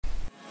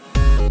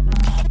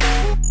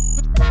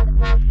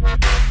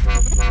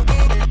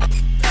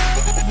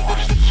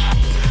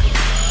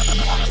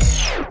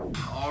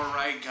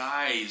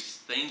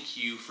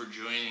for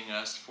joining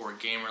us for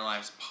Gamer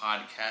Lives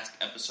Podcast,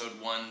 Episode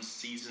 1,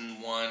 Season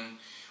 1,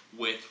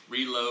 with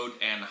Reload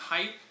and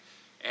Hype.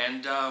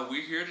 And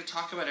we're here to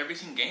talk about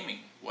everything gaming.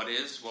 What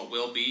is, what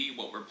will be,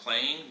 what we're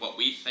playing, what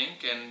we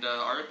think, and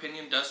our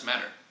opinion does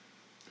matter.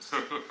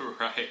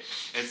 Right.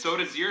 And so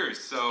does yours.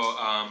 So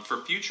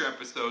for future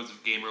episodes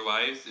of Gamer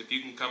Lives, if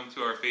you can come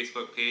to our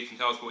Facebook page and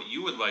tell us what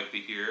you would like to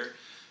hear,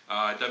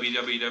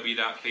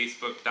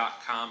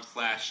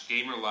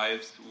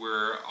 www.facebook.com/gamerlives.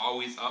 We're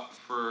always up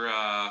for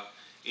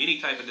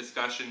any type of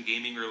discussion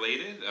gaming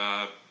related.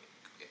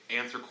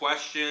 Answer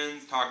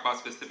questions, talk about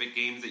specific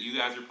games that you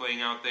guys are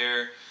playing out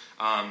there.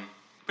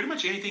 Pretty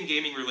much anything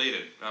gaming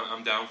related,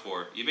 I'm down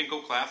for. Even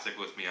go classic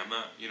with me. I'm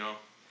not,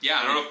 Yeah,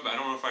 I don't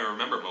know if I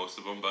remember most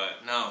of them,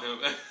 but no.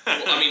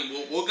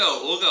 We'll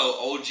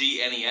go OG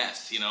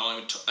NES.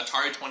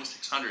 Atari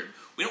 2600.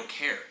 We don't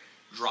care.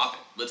 Drop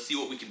it. Let's see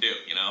what we can do.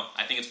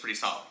 I think it's pretty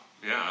solid.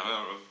 Yeah,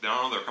 I don't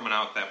know. They're coming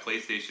out with that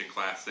PlayStation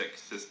Classic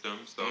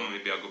system, so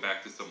maybe I'll go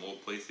back to some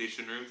old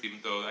PlayStation roots.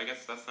 Even though I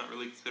guess that's not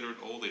really considered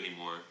old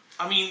anymore.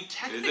 I mean,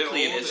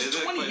 technically, it's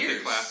 20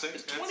 years.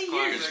 It's 20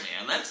 years,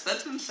 man. That's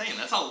insane.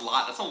 That's a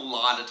lot. That's a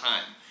lot of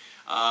time.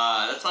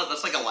 That's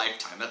like a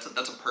lifetime. That's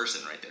a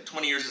person right there.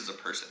 20 years is a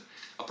person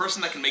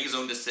that can make his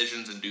own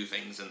decisions and do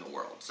things in the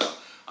world. So,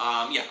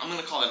 I'm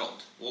gonna call it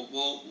old.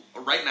 We'll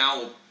right now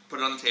we'll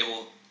put it on the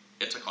table.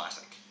 It's a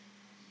classic.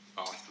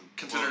 Awesome.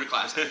 Considered a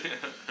classic.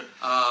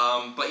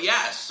 But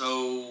yeah,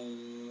 so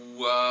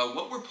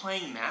what we're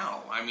playing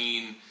now. I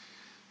mean,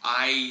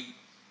 I'm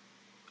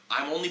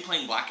only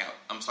playing Blackout.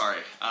 I'm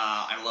sorry.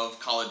 I love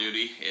Call of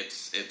Duty.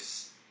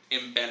 It's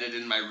embedded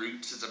in my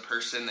roots as a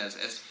person,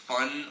 as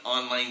fun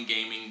online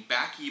gaming,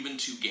 back even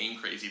to Game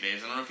Crazy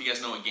days. I don't know if you guys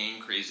know what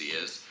Game Crazy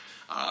is,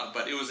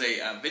 but it was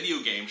a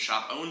video game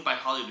shop owned by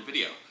Hollywood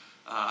Video.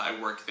 I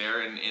worked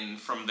there, and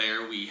from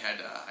there we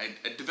had I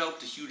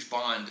developed a huge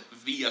bond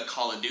via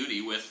Call of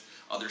Duty with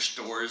other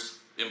stores,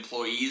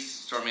 employees,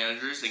 store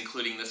managers,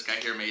 including this guy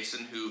here,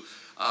 Mason, who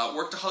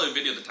worked at Hollywood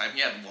Video at the time.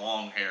 He had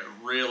long hair,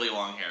 really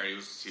long hair. He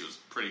was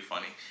pretty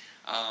funny,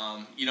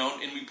 and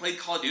we played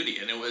Call of Duty,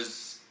 and it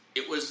was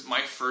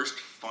my first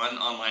fun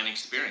online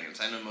experience.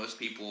 I know most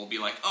people will be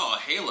like, oh,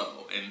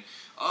 Halo, and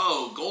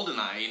oh,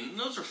 GoldenEye, and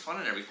those are fun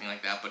and everything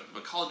like that,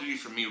 but Call of Duty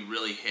for me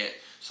really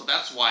hit. So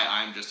that's why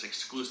I'm just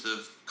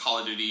exclusive Call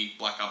of Duty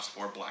Black Ops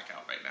 4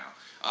 Blackout right now.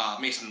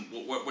 Mason,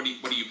 what are you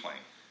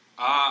playing?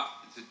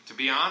 To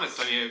be honest,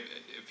 I mean,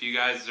 if you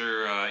guys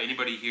are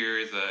anybody here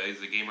is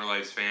a Gamer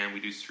Lives fan, we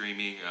do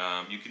streaming.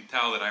 You can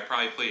tell that I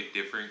probably play a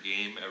different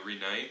game every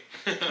night.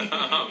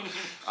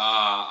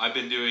 I've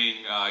been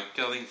doing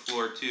Killing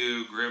Floor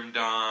 2, Grim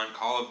Dawn,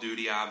 Call of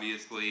Duty,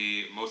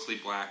 obviously, mostly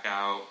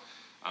Blackout.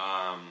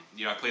 I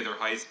play their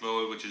heist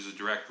mode, which is a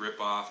direct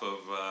ripoff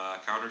of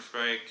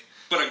Counter-Strike.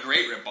 But a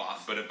great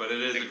ripoff. But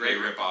it is a great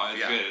ripoff.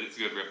 It's a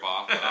good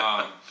ripoff.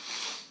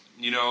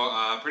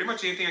 Pretty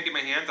much anything I get my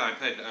hands on.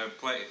 I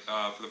play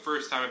for the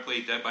first time. I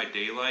played Dead by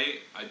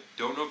Daylight. I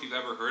don't know if you've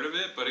ever heard of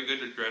it, but a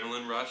good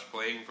adrenaline rush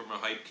playing from a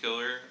hype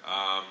killer.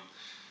 I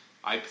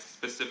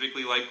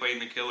specifically like playing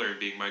the killer and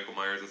being Michael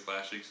Myers and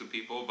slashing some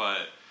people.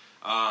 But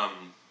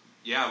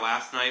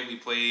last night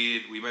we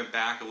went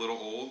back a little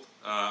old.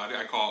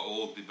 I call it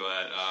old,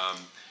 but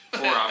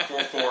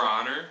For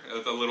Honor.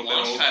 It's a little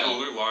Launch bit old title.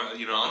 cooler.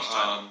 Launch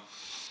title.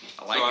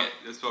 I like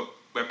it. So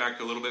went back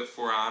a little bit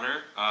For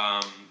Honor,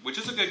 which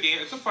is a good game.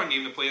 It's a fun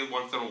game to play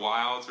once in a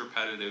while. It's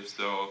repetitive,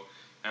 so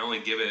I only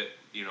give it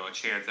a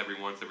chance every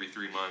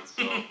 3 months,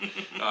 so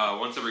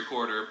once every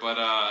quarter. But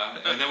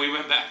and then we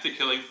went back to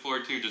Killing Floor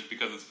 2 just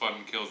because it's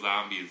fun to kill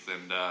zombies,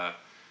 and I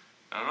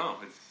don't know,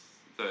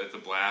 it's a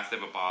blast. They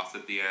have a boss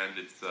at the end.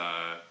 It's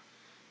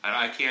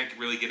I can't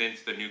really get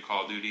into the new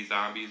Call of Duty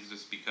zombies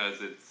just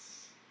because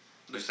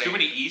there's too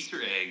many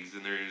Easter eggs,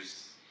 and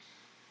there's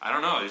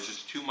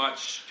just too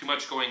much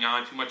going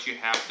on, too much you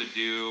have to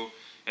do.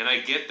 And I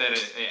get that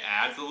it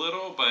adds a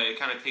little, but it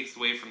kind of takes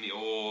away from the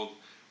old,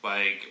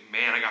 like,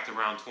 man, I got to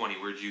round 20,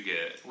 where'd you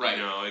get? Right.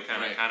 It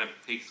kind of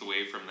takes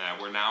away from that,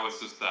 where now it's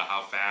just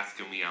how fast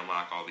can we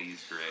unlock all the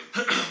Easter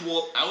eggs?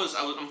 Well,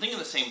 I'm thinking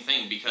the same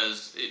thing,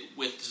 because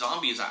with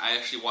zombies, I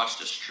actually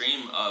watched a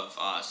stream of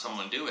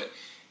someone do it.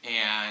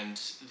 And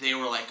they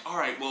were like, all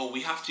right, well,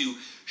 we have to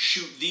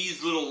shoot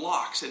these little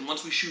locks, and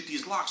once we shoot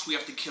these locks, we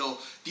have to kill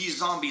these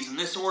zombies in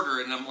this order.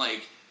 And I'm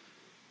like,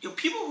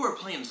 people who are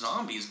playing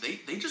zombies,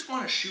 they just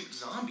want to shoot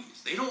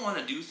zombies. They don't want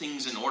to do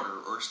things in order,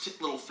 or stick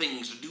little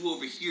things, or do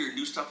over here, and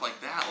do stuff like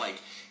that.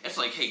 Like, it's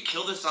like, hey,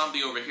 kill this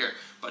zombie over here.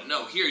 But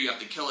no, here you have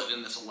to kill it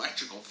in this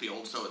electrical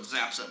field, so it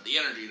zaps up the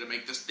energy to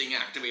make this thing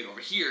activate over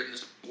here, and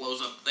this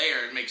blows up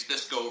there, and makes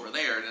this go over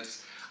there, and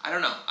it's... I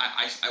don't know.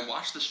 I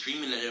watched the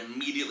stream and it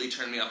immediately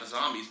turned me off of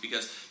zombies,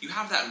 because you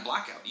have that in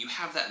Blackout. You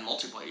have that in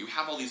multiplayer. You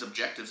have all these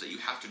objectives that you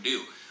have to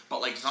do. But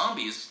like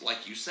zombies,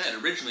 like you said,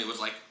 originally was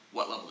like,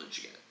 what level did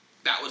you get?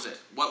 That was it.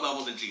 What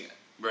level did you get?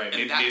 Right,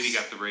 And maybe you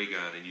got the ray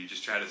gun and you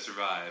just try to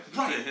survive.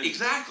 Right,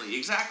 exactly.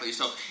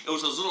 So it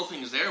was those little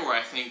things there where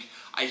I think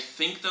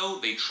though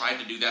they tried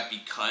to do that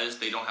because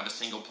they don't have a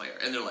single player,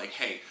 and they're like,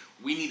 hey,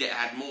 we need to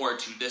add more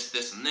to this,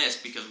 and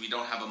this because we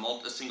don't have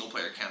a single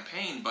player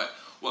campaign. But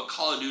what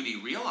Call of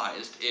Duty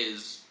realized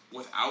is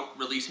without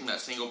releasing that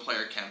single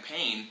player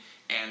campaign,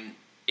 and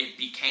it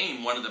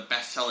became one of the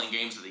best selling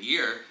games of the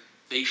year,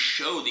 they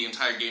showed the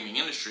entire gaming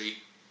industry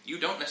you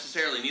don't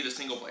necessarily need a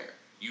single player.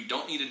 You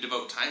don't need to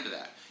devote time to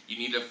that. You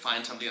need to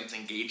find something that's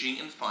engaging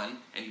and fun,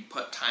 and you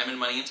put time and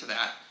money into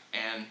that.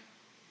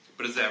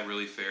 But is that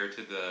really fair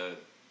to the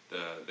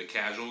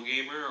casual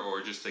gamer,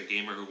 or just a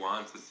gamer who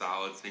wants a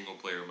solid single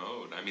player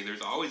mode? I mean,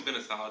 there's always been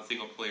a solid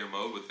single player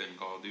mode within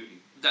Call of Duty.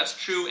 That's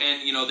true,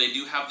 and they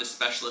do have the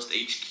Specialist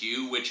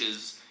HQ, which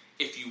is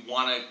if you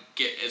want to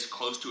get as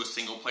close to a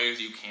single player as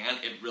you can.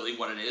 It really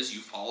what it is. You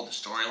follow the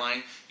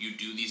storyline. You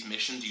do these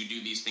missions. You do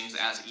these things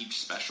as each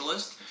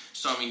specialist.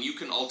 So I mean, you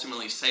can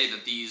ultimately say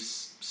that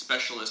these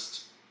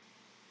specialist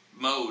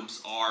modes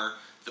are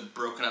the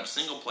broken up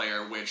single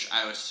player, which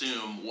I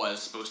assume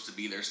was supposed to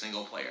be their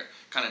single player,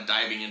 kind of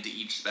diving into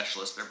each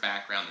specialist, their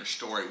background, their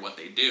story, what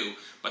they do,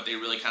 but they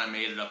really kind of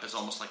made it up as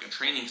almost like a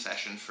training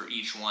session for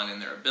each one and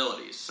their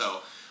abilities.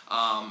 So,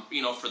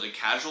 for the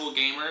casual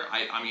gamer,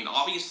 I mean,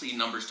 obviously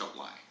numbers don't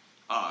lie.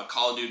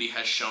 Call of Duty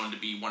has shown to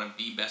be one of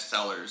the best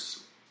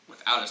sellers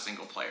without a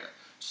single player.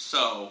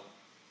 So,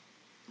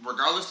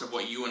 regardless of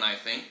what you and I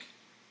think,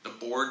 the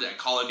board at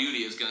Call of Duty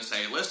is going to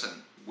say,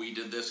 listen, we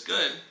did this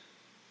good,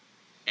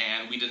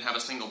 and we didn't have a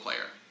single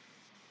player.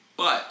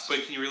 But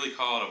can you really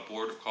call it a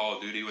board of Call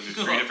of Duty when there's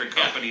three different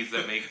companies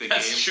that make the game?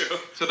 That's true.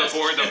 So the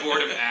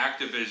board of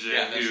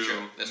Activision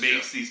who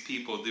makes these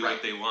people do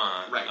what they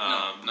want. Right.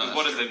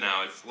 What is it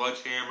now? It's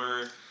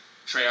Sledgehammer,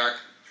 Treyarch,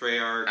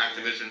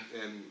 Activision,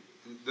 and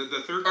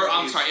the third. Or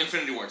I'm sorry,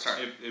 Infinity Ward.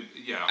 Sorry.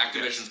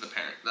 Activision's the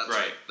parent. That's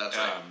right. That's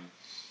right.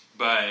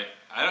 But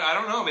I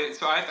don't know, man.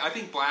 So I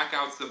think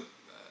Blackout's the.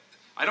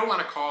 I don't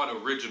want to call it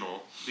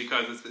original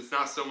because it's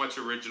not so much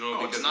original.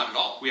 Because it's not at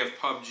all. We have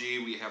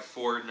PUBG, we have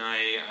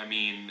Fortnite. I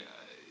mean,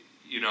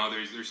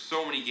 there's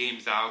so many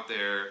games out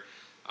there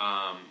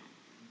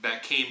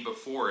that came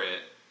before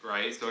it,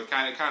 right? So it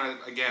kind of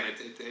again,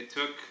 it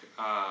took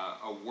a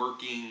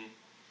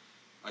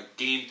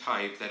game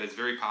type that is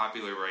very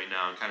popular right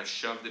now and kind of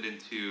shoved it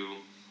into,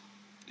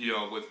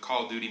 with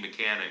Call of Duty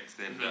mechanics.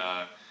 And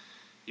I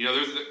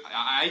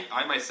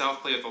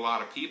myself play with a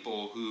lot of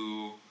people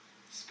who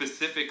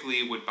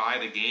specifically would buy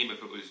the game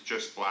if it was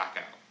just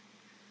Blackout.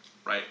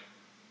 Right.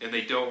 And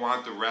they don't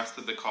want the rest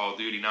of the Call of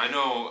Duty. Now, I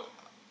know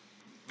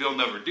they'll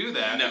never do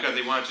that because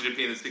they want you to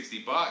pay the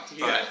 $60, but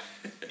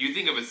you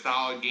think of a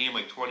solid game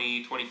like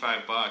 $20,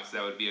 $25,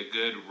 that would be a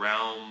good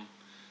realm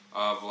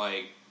of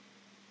like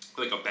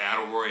a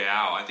battle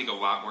royale. I think a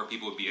lot more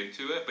people would be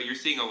into it, but you're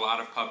seeing a lot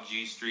of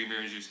PUBG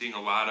streamers, you're seeing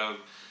a lot of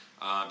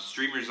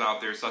streamers out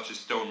there such as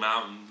Stone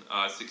Mountain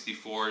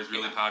 64 is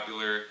really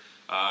popular.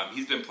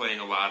 He's been playing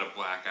a lot of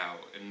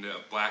Blackout, and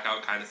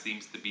Blackout kind of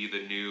seems to be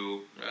the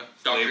new...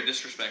 Dr.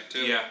 Disrespect,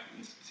 too. Yeah,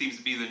 seems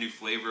to be the new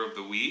flavor of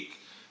the week.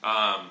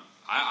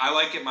 I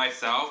like it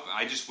myself.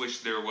 I just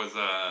wish there was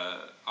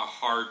a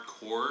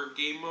hardcore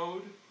game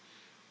mode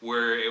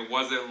where it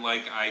wasn't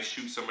like I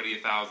shoot somebody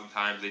 1,000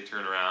 times, they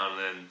turn around and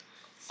then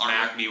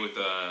smack me with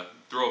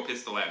throw a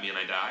pistol at me and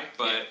I die.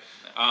 But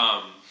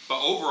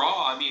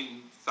overall, I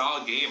mean,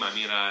 solid game. I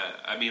mean,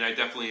 I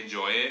definitely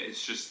enjoy it.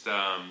 It's just...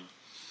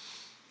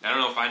 I don't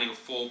know, finding a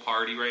full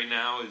party right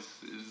now is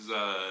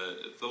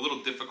it's a little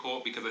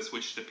difficult because I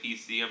switched to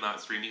PC. I'm not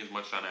streaming as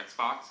much on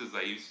Xbox as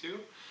I used to.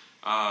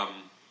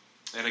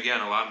 And again,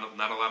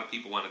 not a lot of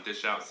people want to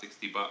dish out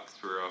 $60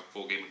 for a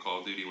full game of Call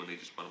of Duty when they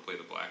just want to play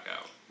the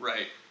Blackout.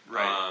 Right.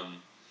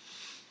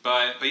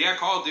 But yeah,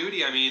 Call of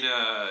Duty. I mean,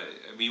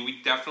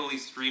 we definitely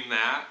stream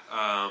that.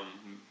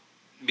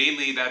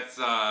 Mainly, that's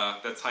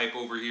Hype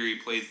over here. He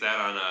plays that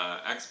on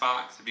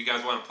Xbox. If you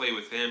guys want to play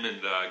with him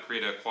and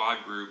create a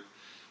quad group.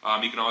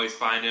 You can always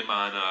find him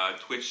on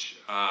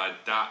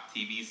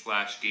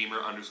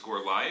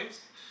twitch.tv/gamer_lives.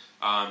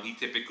 He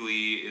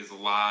typically is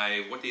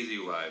live. What days are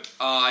you live?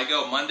 I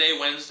go Monday,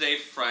 Wednesday,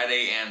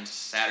 Friday, and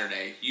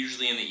Saturday.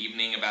 Usually in the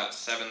evening, about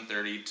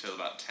 7:30 to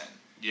about 10.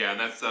 Yeah, and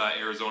that's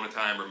Arizona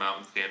time or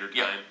Mountain Standard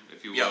Time,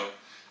 if you will.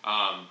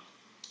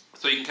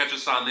 So you can catch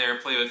us on there,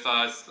 play with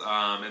us.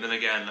 And then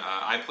again,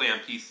 I play on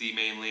PC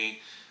mainly.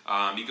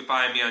 You can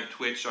find me on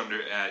Twitch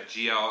at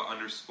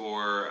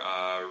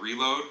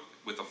GL_reload.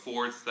 With a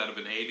 4 instead of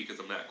an A because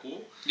I'm that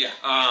cool. Yeah.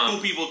 Cool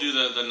people do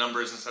the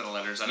numbers instead of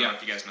letters. I don't know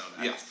if you guys know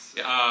that. Yes.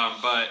 Yeah.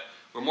 But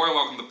we're more than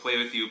welcome to play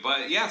with you.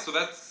 But yeah, so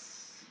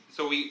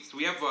we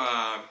have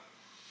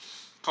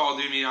Call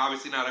of Duty.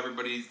 Obviously, not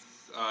everybody's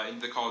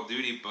into Call of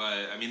Duty,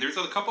 but I mean, there's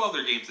a couple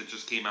other games that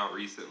just came out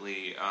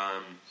recently.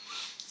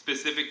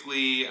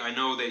 Specifically, I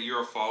know that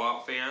you're a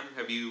Fallout fan.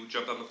 Have you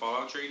jumped on the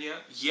Fallout train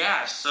yet?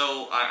 Yeah.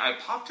 So I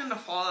popped into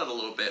Fallout a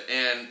little bit,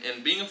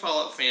 and being a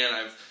Fallout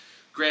fan,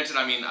 Granted,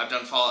 I mean, I've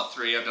done Fallout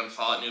 3, I've done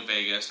Fallout New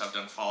Vegas, I've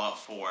done Fallout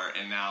 4,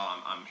 and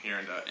now I'm here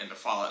into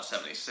Fallout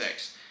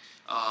 76.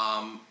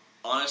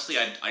 honestly,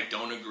 I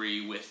don't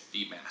agree with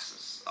the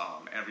masses.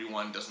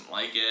 Everyone doesn't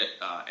like it.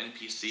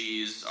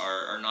 NPCs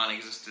are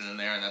non-existent in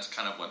there, and that's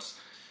kind of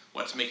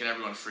what's making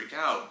everyone freak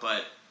out.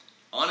 But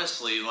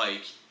honestly,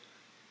 like,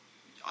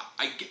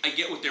 I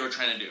get what they were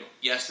trying to do.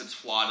 Yes, it's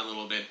flawed a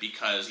little bit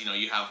because,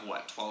 you have,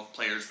 12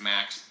 players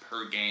max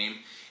per game,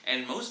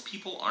 and most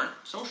people aren't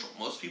social.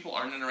 Most people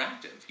aren't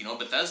interactive.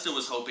 Bethesda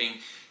was hoping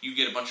you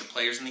get a bunch of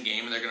players in the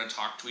game and they're going to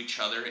talk to each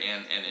other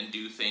and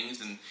do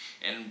things,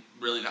 and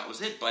really that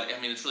was it. But, I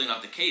mean, it's really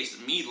not the case.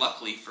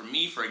 Luckily,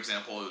 for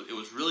example, it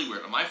was really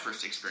weird on my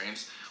first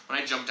experience. When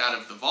I jumped out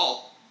of the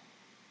vault,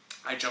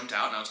 I jumped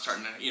out and I was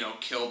starting to,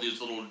 kill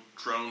these little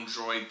drone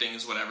droid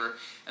things, whatever.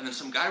 And then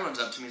some guy runs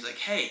up to me. He's like,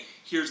 "Hey,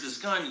 here's this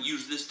gun.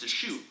 Use this to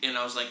shoot." And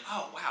I was like,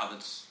 "Oh, wow,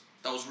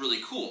 that was really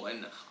cool."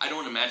 And I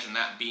don't imagine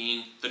that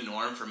being the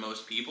norm for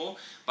most people.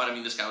 But, I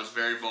mean, this guy was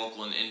very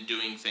vocal in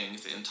doing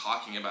things and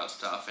talking about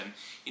stuff. And,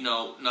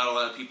 not a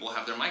lot of people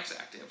have their mics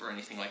active or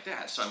anything like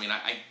that. So, I mean,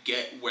 I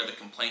get where the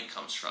complaint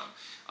comes from.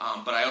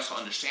 But I also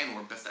understand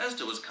where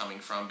Bethesda was coming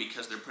from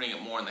because they're putting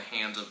it more in the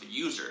hands of the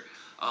user.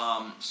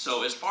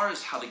 So as far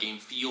as how the game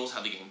feels,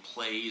 how the game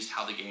plays,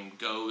 how the game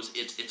goes,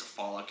 it's a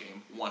Fallout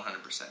game,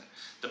 100%.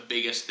 The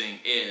biggest thing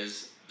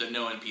is the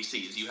no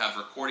NPCs. You have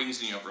recordings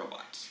and you have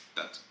robots.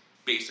 That's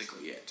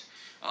basically it.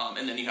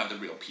 And then you have the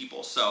real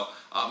people. So,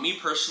 me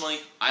personally,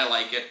 I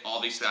like it.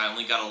 Obviously, I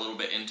only got a little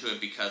bit into it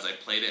because I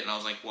played it and I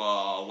was like,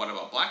 well, what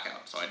about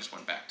Blackout? So I just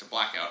went back to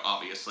Blackout,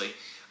 obviously.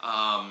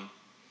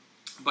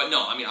 But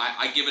no, I mean,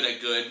 I give it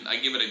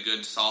a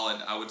good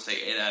solid, I would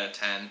say 8 out of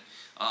 10.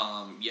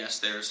 Yes,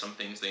 there are some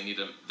things they need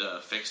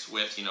to fix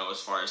with, as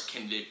far as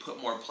can they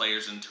put more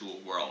players into a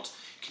world?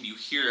 Can you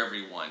hear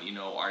everyone?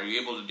 Are you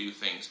able to do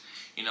things?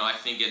 I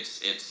think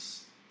it's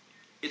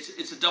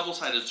a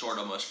double-sided sword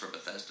almost for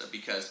Bethesda,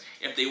 because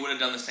if they would have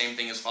done the same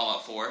thing as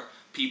Fallout 4,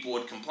 people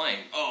would complain,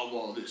 "Oh,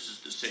 well, this is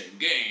the same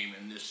game,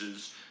 and this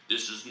is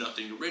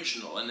nothing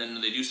original." And then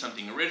when they do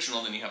something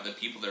original, then you have the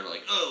people that are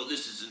like, "Oh,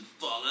 this isn't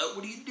Fallout.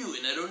 What are you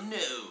doing? I don't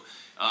know."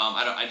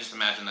 I just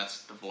imagine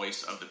that's the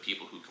voice of the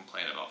people who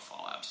complain about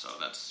Fallout. So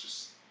that's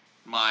just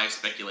my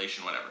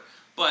speculation, whatever.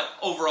 But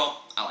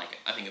overall, I like it.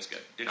 I think it's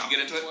good. Did you get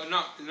into it? Well,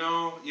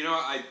 no.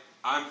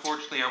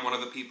 Unfortunately, I'm one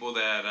of the people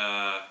that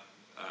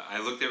I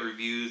looked at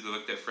reviews. I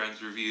looked at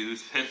friends'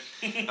 reviews, and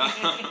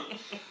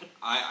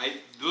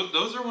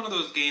those are one of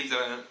those games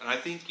that, and I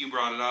think you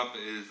brought it up,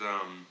 is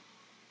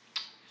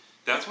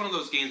that's one of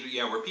those games,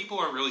 where people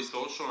aren't really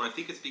social, and I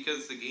think it's because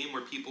it's a game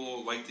where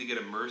people like to get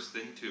immersed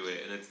into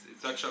it, and it's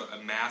such a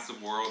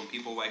massive world, and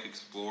people like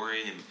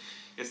exploring, and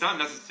it's not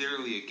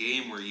necessarily a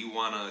game where you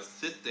want to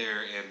sit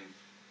there and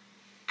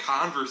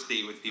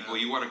conversate with people.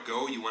 Yeah. You want to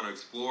go, you want to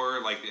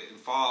explore. Like in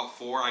Fallout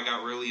 4, I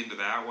got really into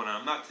that one.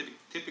 I'm not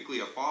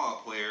typically a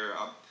Fallout player.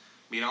 I'll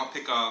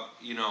pick up,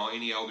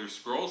 any Elder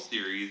Scrolls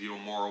series,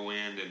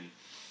 Morrowind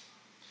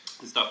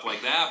and stuff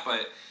like that,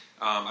 but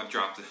I've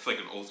dropped it like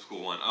an old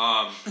school one.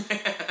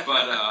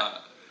 But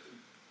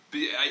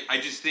I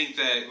just think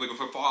that, like,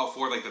 for Fallout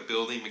 4, like, the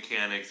building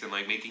mechanics and,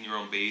 like, making your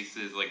own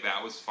bases, like,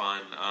 that was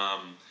fun.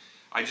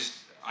 I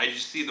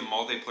just see the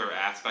multiplayer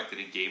aspect in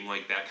a game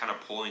like that kind of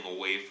pulling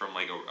away from,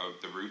 like,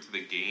 the roots of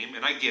the game.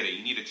 And I get it.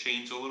 You need to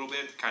change a little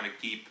bit to kind of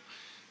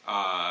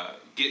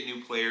get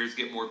new players,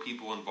 get more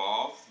people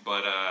involved.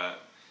 But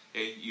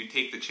you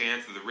take the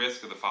chance of the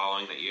risk of the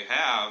following that you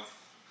have,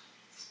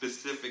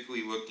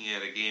 specifically looking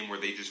at a game where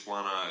they just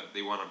want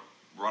to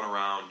run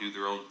around, do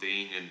their own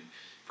thing. And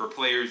for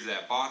players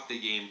that bought the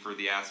game for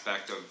the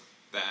aspect of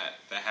that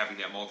having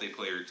that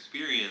multiplayer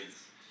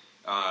experience,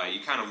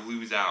 you kind of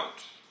lose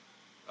out.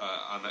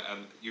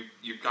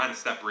 You're kind of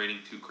separating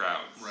two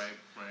crowds,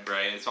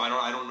 right. And so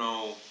I don't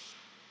know.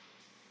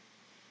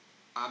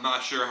 I'm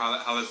not sure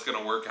how that's going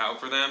to work out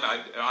for them.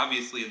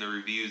 Obviously, in the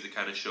reviews, it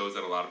kind of shows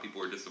that a lot of people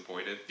were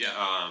disappointed.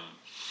 Yeah.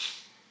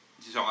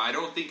 So I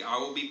don't think I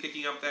will be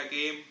picking up that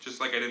game, just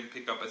like I didn't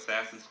pick up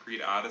Assassin's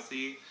Creed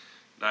Odyssey.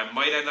 And I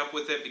might end up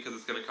with it because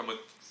it's going to come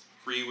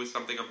free with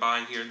something I'm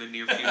buying here in the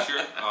near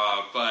future.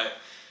 But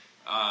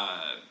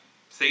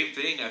same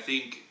thing. I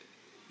think,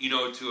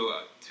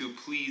 to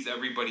please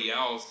everybody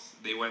else,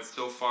 they went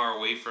so far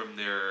away from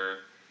their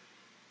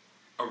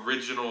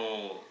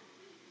original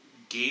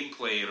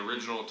gameplay and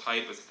original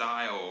type of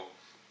style,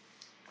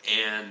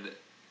 and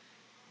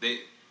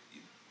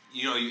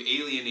you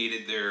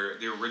alienated their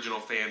original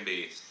fan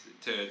base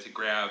to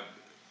grab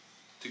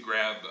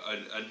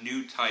a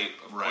new type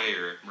of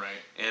player. Right.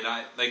 And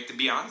I like, to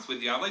be honest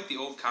with you, I like the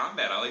old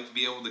combat. I like to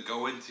be able to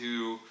go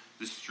into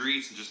the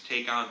streets and just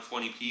take on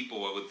 20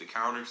 people with the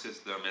counter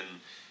system. And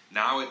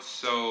now it's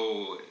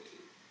so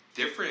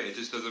different. It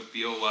just doesn't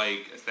feel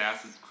like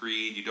Assassin's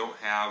Creed. You don't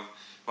have,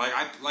 like,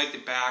 I liked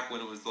it back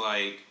when it was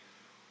like,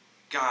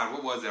 God,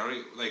 what was it?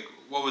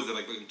 What was it,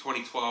 like in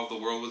 2012 the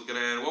world was gonna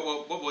end?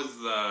 What was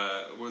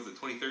it,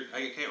 2013?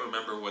 I can't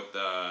remember what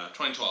the...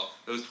 2012.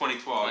 It was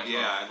 2012,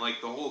 yeah. And,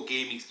 like, the whole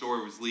gaming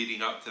story was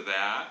leading up to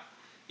that.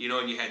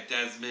 And you had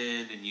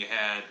Desmond, and you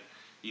had,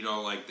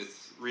 like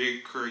this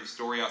reoccurring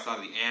story outside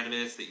of the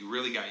Animus that you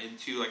really got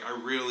into. Like, I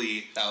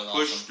really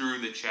pushed awesome. through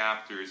the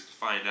chapters to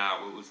find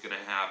out what was going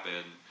to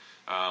happen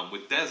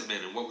with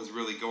Desmond and what was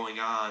really going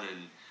on,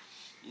 and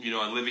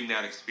living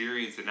that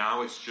experience. And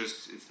now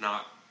it's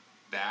not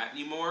that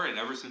anymore. And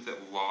ever since it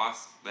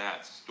lost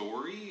that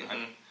story,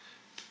 I've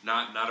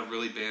not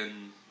really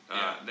been.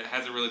 That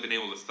hasn't really been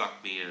able to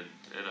suck me in.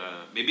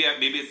 And maybe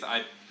it's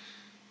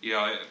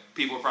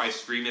people are probably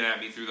screaming at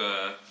me through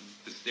the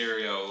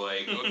stereo,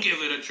 like, oh, give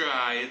it a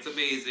try, it's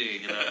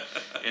amazing.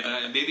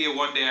 And maybe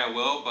one day I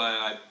will, but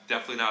I'm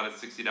definitely not a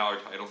 $60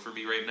 title for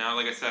me right now.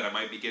 Like I said, I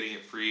might be getting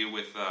it free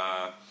with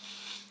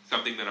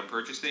something that I'm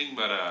purchasing,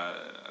 but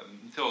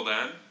until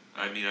then,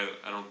 I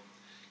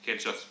can't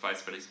justify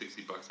spending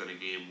 $60 on a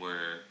game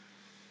where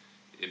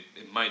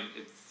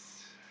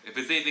if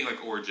it's anything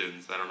like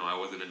Origins, I don't know, I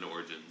wasn't into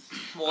Origins.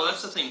 Well,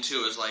 that's the thing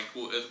too, is like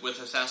with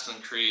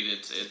Assassin's Creed,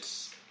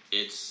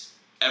 it's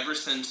ever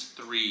since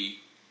 3,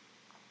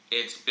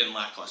 it's been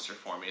lackluster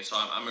for me. So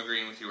I'm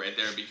agreeing with you right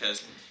there,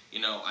 because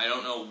I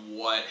don't know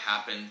what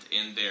happened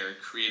in their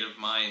creative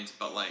minds,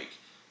 but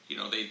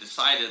they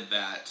decided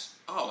that,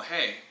 oh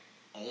hey,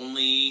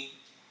 only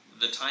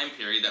the time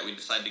period that we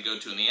decide to go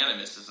to in the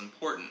Animus is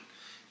important.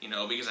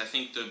 Because I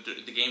think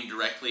the game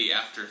directly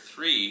after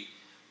 3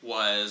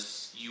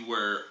 was you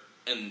were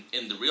in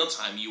the real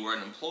time, you were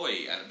an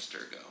employee at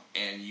Abstergo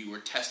and you were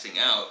testing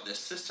out this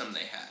system they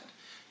had.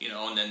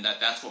 And then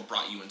that's what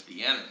brought you into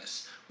the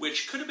Animus,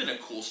 which could have been a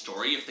cool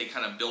story if they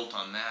kind of built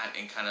on that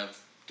and kind of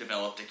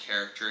developed a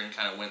character and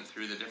kind of went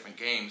through the different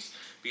games,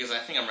 because I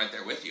think I'm right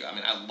there with you. I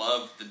mean, I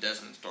love the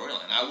Desmond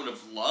storyline. I would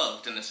have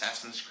loved an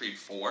Assassin's Creed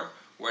 4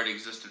 where it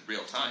existed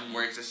real time,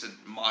 where it existed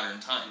modern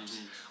times.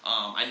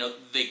 I know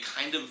they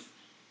kind of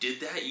did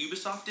that,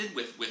 Ubisoft did,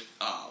 with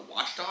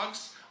Watch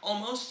Dogs,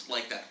 almost,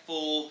 like that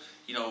full,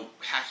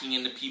 hacking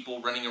into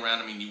people, running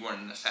around. I mean, you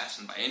weren't an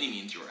assassin by any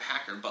means, you were a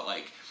hacker, but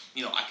I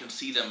can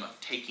see them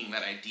taking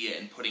that idea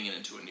and putting it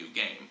into a new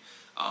game.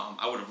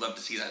 I would have loved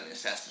to see that in the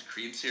Assassin's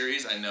Creed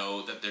series. I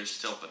know that there's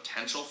still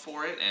potential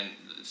for it, and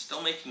it's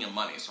still making them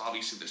money, so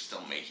obviously they're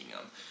still making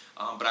them.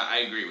 But I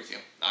agree with you.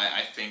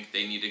 I think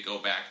they need to go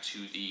back to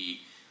the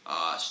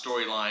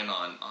storyline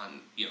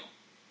on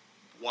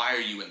why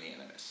are you in the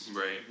Animus?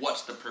 Right.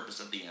 What's the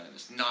purpose of the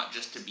Animus? Not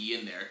just to be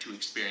in there to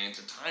experience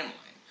a timeline.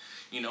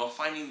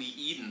 Finding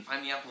the Eden,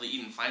 find the Apple of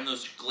Eden, find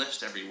those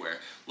glyphs everywhere,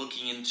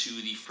 looking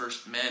into the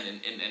first men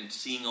and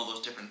seeing all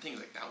those different things.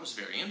 Like, that was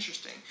very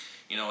interesting.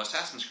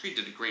 Assassin's Creed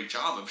did a great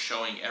job of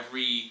showing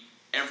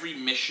every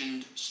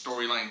missioned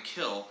storyline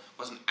kill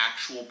was an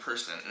actual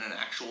person and an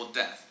actual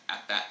death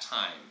at that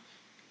time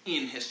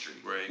in history.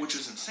 Right. Which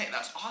was insane.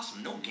 That's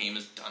awesome. No game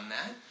has done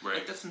that. Right.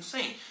 Like, that's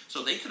insane.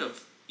 So they could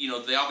have,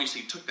 they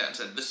obviously took that and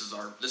said, this is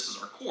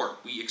our core.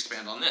 We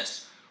expand on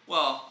this.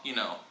 Well,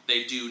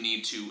 they do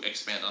need to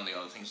expand on the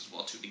other things as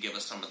well, too, to give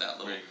us some of that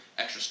little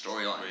extra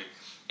storyline. Right.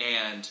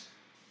 And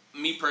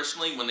me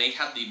personally, when they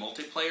had the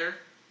multiplayer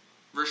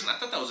version, I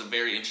thought that was a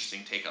very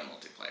interesting take on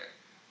multiplayer.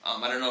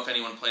 I don't know if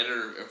anyone played it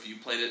or if you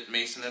played it,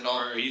 Mason, at all.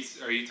 Are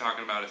you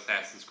talking about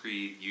Assassin's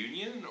Creed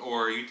Union,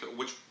 or are you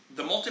which?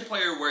 The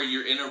multiplayer where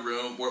you're in a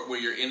room, where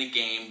you're in a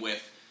game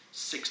with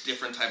 6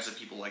 different types of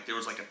people. Like, there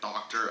was like a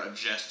doctor, a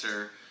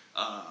jester,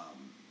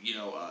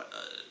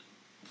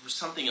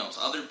 something else,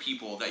 other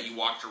people that you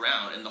walked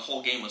around, and the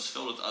whole game was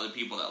filled with other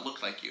people that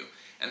looked like you.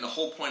 And the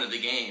whole point of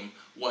the game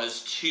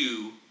was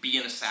to be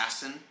an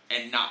assassin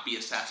and not be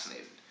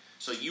assassinated.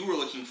 So you were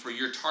looking for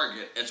your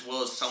target as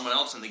well as someone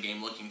else in the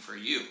game looking for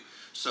you.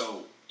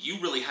 So you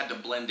really had to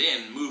blend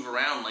in, move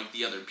around like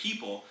the other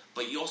people,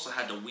 but you also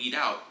had to weed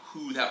out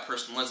who that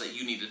person was that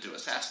you needed to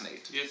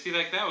assassinate. Yeah, see,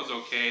 like, that was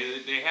okay.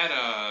 They had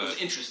It was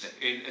interesting.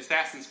 In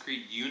Assassin's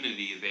Creed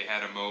Unity, they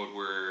had a mode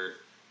where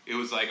it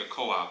was like a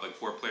co-op, like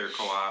 4-player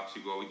co-ops.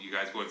 You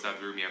guys go inside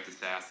the room, you have to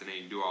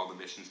assassinate and do all the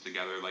missions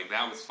together. Like,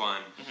 that was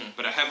fun,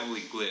 but a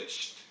heavily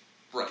glitched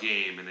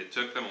game, and it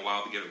took them a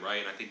while to get it right.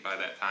 And I think by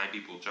that time,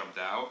 people jumped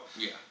out.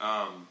 Yeah.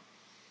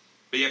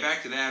 But yeah,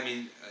 back to that. I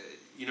mean,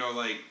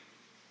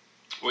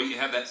 well, you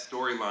had that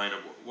storyline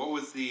of what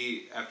was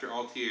after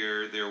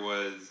Altair, there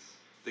was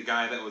the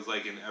guy that was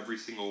like in every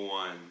single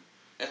one.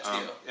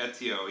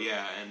 Ezio,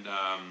 yeah, and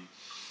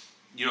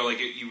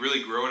you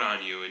really growed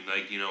on you, and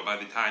by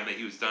the time that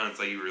he was done, it's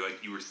like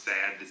you were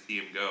sad to see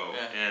him go.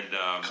 Yeah.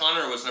 And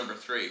Connor was number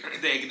 3.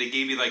 They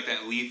gave you like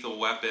that lethal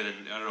weapon,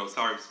 and I don't know.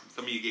 Sorry,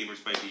 some of you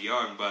gamers might be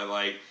young, but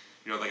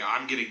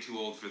I'm getting too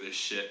old for this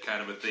shit,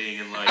 kind of a thing,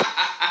 and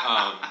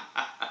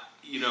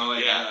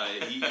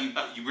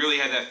you really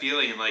had that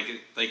feeling, and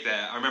like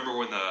that. I remember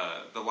when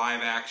the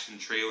live action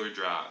trailer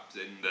dropped,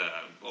 and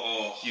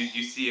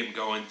you see him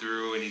going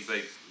through, and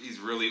he's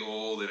really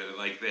old, and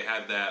they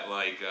had that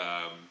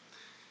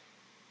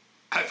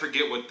I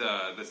forget what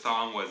the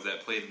song was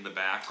that played in the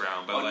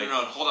background, but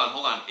no,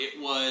 hold on. It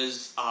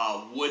was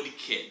Wood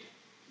Kid.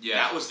 Yeah,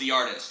 that was the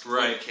artist,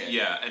 right? Wood Kid.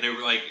 Yeah, and they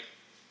were I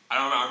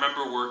don't know. I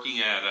remember working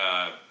at.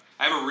 I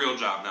have a real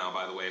job now,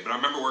 by the way, but I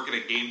remember working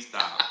at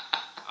GameStop,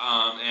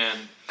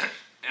 and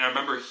I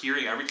remember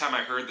hearing every time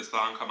I heard the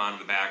song come on in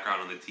the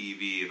background on the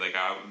TV, like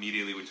I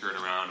immediately would turn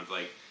around and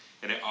like,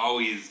 and it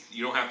always,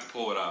 you don't have to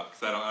pull it up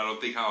because I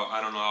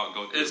don't know how it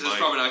goes. It's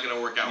probably not going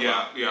to work out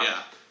well.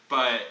 Yeah.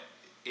 But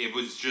it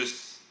was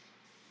just,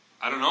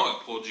 I don't know,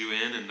 it pulled you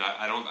in, and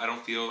I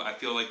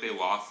feel like they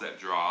lost that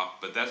draw.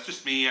 But that's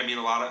just me. I mean,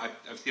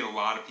 I've seen a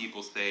lot of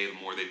people say the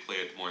more they play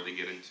it, the more they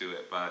get into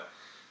it. But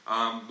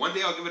one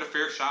day I'll give it a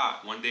fair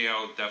shot. One day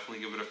I'll definitely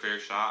give it a fair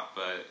shot.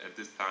 But at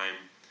this time,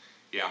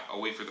 yeah,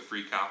 I'll wait for the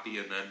free copy,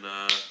 and then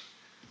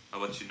I'll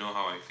let you know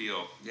how I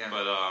feel. Yeah.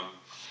 But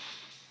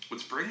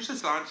which brings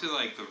us on to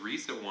like the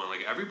recent one.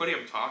 Like everybody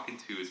I'm talking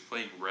to is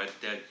playing Red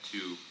Dead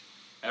 2.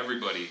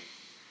 Everybody's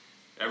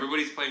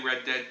playing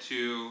Red Dead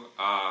 2.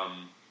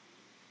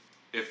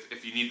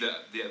 If you need the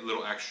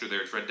little extra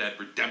there, it's Red Dead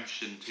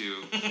Redemption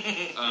 2.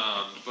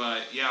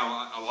 But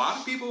yeah, a lot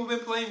of people have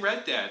been playing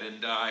Red Dead,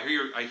 and I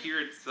hear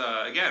it's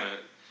again.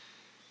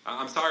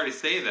 I'm sorry to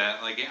say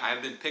that. Like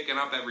I've been picking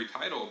up every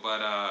title,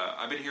 but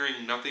I've been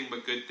hearing nothing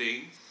but good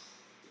things.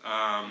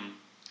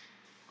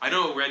 I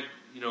know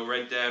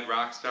Red Dead,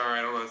 Rockstar.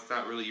 I don't know. It's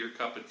not really your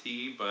cup of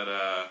tea, but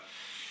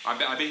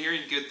I've been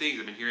hearing good things.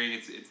 I've been hearing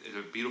it's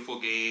a beautiful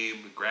game.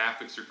 The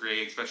graphics are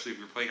great, especially if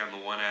you're playing on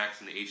the One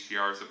X and the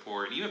HDR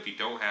support. And even if you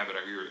don't have it,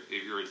 I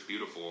hear it's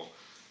beautiful.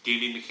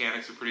 Gaming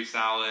mechanics are pretty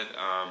solid.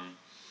 I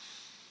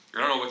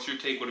don't know. What's your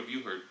take? What have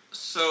you heard?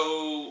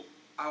 So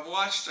I've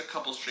watched a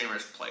couple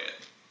streamers play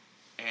it,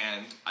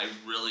 and I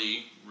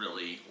really,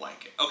 really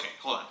like it. Okay,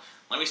 hold on.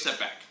 Let me step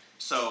back.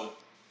 So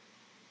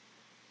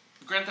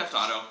Grand Theft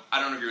Auto,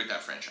 I don't agree with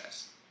that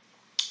franchise.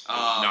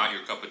 Not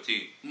your cup of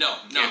tea. No.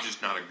 You can't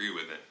just not agree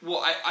with it.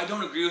 Well, I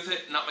don't agree with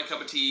it. Not my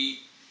cup of tea.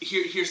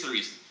 Here's the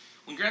reason.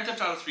 When Grand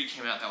Theft Auto 3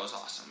 came out, that was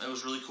awesome. It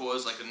was really cool. It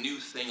was like a new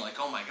thing. Like,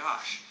 oh my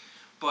gosh.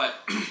 But,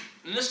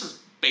 and this is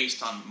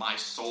based on my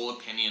sole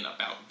opinion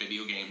about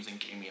video games and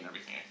gaming and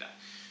everything like that.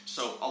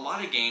 So, a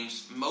lot of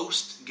games,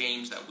 most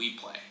games that we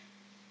play,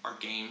 are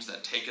games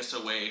that take us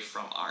away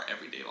from our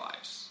everyday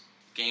lives.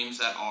 Games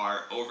that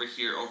are over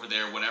here, over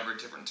there, whatever,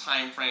 different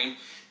time frame,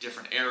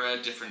 different era,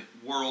 different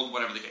world,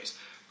 whatever the case.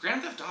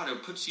 Grand Theft Auto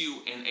puts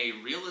you in a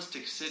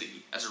realistic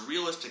city as a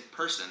realistic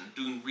person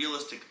doing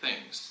realistic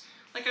things.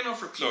 Like I know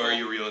for people... So are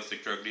you a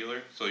realistic drug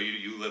dealer? So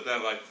you live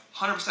that life?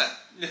 100%.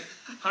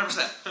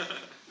 100%.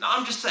 No,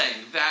 I'm just saying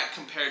that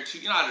compared to...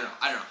 I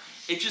don't know.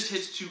 It just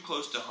hits too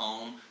close to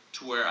home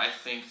to where I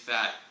think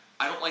that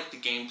I don't like the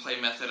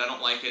gameplay method. I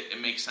don't like it. It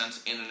makes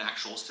sense in an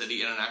actual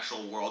city, in an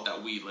actual world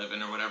that we live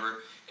in or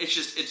whatever. It's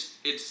just...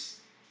 It's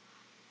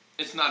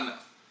not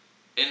enough.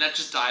 And that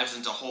just dives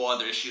into whole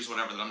other issues,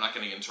 whatever, that I'm not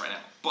going to get into right now.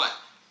 But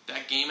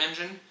that game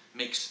engine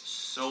makes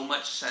so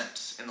much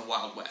sense in the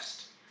Wild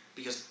West.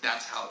 Because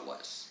that's how it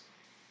was.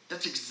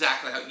 That's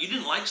exactly how... You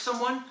didn't like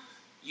someone,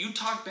 you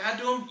talked bad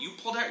to them, you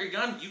pulled out your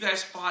gun, you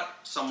guys fought,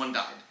 someone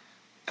died.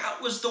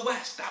 That was the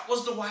West. That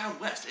was the Wild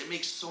West. It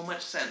makes so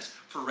much sense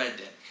for Red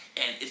Dead.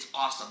 And it's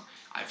awesome.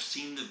 I've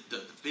seen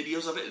the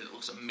videos of it. It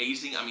looks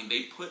amazing. I mean,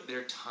 they put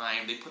their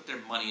time, they put their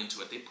money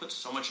into it. They put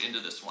so much into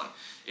this one.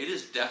 It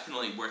is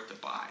definitely worth the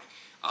buy.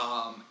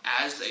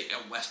 As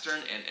a Western,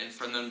 and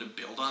for them to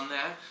build on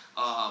that,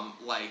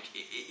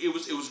 it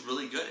was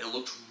really good. It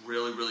looked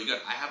really, really good.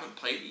 I haven't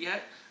played it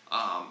yet.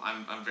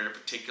 I'm very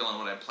particular on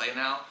what I play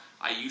now.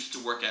 I used to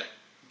work at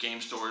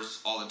game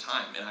stores all the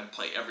time, and I'd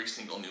play every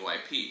single new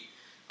IP.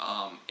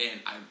 And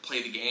I'd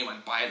play the game,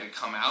 I'd buy it to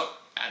come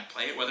out, I'd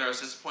play it whether I was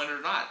disappointed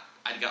or not.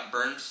 I got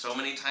burned so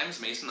many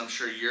times, Mason. I'm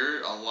sure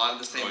you're a lot of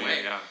the same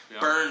way. Yeah.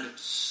 Burned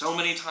so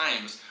many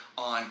times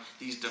on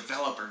these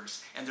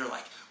developers, and they're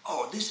like,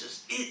 oh, this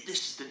is it,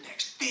 this is the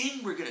next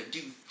thing, we're going to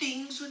do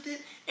things with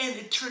it, and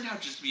it turned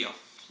out just to be a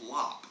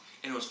flop,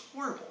 and it was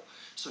horrible.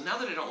 So now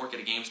that I don't work at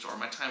a game store,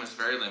 my time is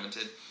very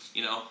limited.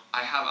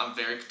 I'm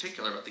very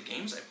particular about the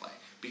games I play,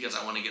 because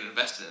I want to get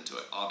invested into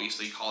it.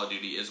 Obviously, Call of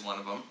Duty is one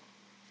of them.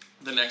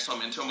 The next one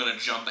I'm into, I'm going to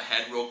jump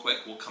ahead real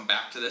quick, we'll come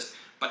back to this,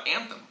 but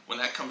Anthem, when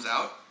that comes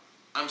out,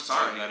 I'm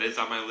sorry. That is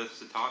on my list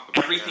to talk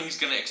about. Everything's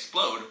going to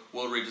explode,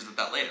 we'll revisit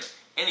that later.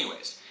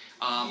 Anyways.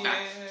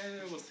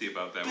 We'll see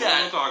about that.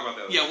 We'll talk about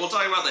that later. Yeah, we'll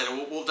talk about that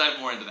later. We'll dive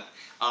more into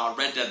that.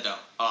 Red Dead, though.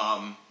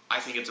 I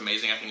think it's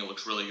amazing. I think it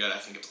looks really good. I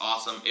think it's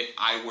awesome. If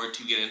I were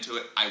to get into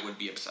it, I would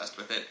be obsessed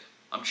with it.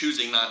 I'm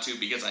choosing not to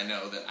because I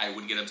know that I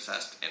would get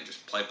obsessed and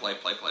just play.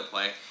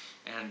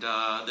 And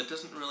that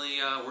doesn't really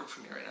work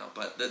for me right now.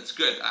 But that's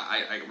good.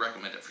 I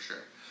recommend it for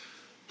sure.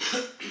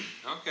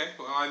 Okay.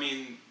 Well, I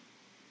mean...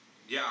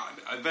 Yeah,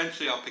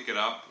 eventually I'll pick it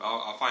up.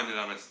 I'll find it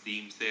on a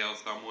Steam sale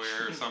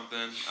somewhere or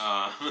something.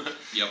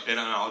 Yep. And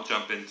I'll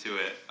jump into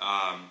it.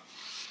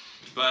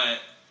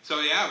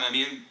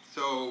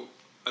 So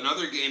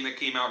another game that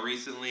came out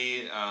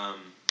recently.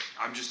 I'm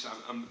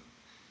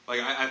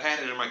I've had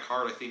it in my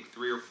cart. I think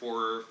 3 or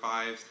 4,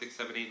 5, 6,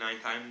 7, 8, 9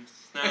 times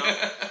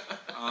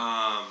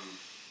now.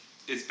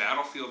 It's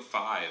Battlefield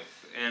 5,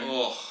 and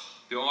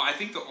I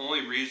think the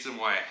only reason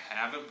why I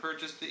haven't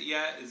purchased it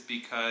yet is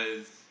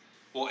because.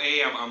 Well,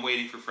 A, I'm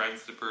waiting for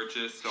friends to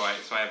purchase, so I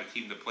have a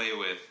team to play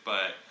with.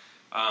 But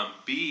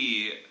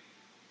B,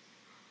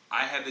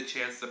 I had the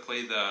chance to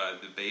play the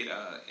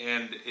beta,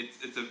 and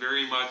it's a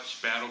very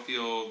much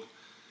Battlefield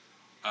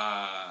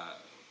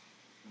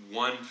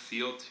 1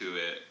 feel to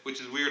it,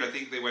 which is weird. I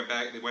think they went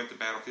to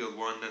Battlefield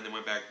 1, then they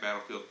went back to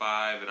Battlefield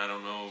 5, and I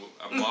don't know.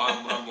 I'm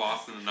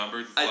lost in the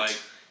numbers.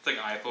 It's like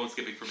iPhone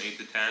skipping from 8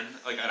 to 10.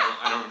 Like I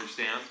don't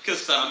understand.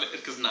 Because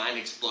 9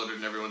 exploded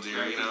in everyone's ear.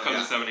 Right, You know, it comes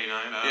to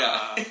 79.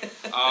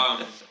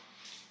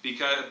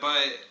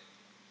 But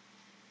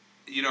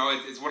you know,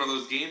 it's one of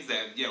those games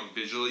that, you know,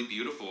 visually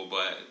beautiful,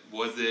 but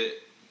was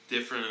it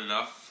different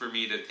enough for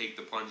me to take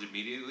the plunge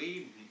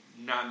immediately?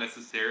 Not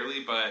necessarily,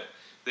 but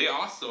they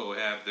also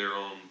have their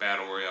own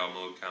Battle Royale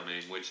mode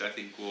coming, which I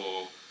think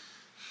will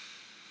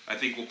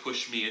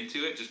push me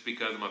into it, just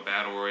because I'm a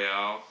Battle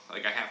Royale.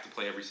 Like, I have to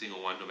play every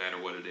single one, no matter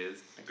what it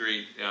is.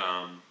 Agreed.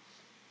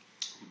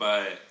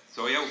 But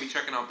so yeah, we'll be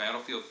checking out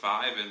Battlefield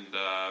 5, and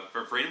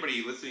for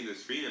anybody listening to the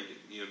stream,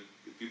 you know,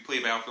 if you play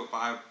Battlefield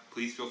 5,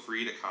 please feel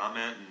free to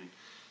comment and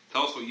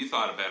tell us what you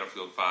thought of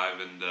Battlefield 5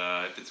 and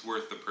if it's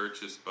worth the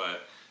purchase.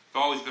 But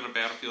I've always been a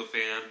Battlefield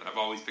fan. I've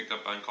always picked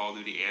up on Call of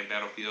Duty and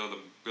Battlefield. I'm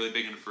really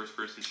big into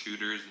first-person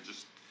shooters and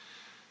just,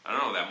 I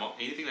don't know,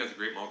 anything that's a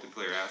great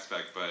multiplayer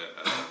aspect. But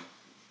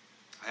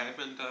I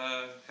haven't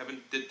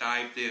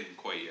dived in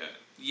quite yet.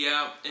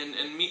 Yeah,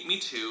 and me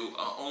too.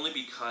 Only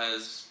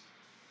because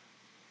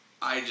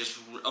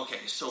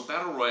so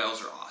Battle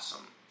Royales are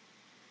awesome.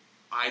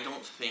 I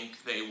don't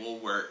think they will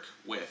work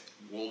with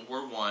World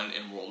War I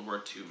and World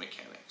War II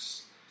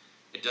mechanics.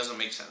 It doesn't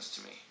make sense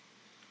to me.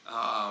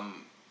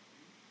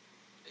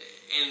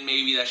 And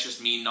maybe that's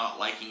just me not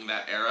liking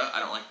that era.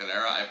 I don't like that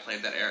era. I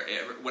played that era.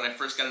 When I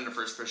first got into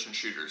first-person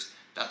shooters,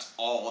 that's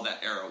all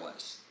that era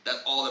was.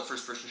 That's all that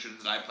first-person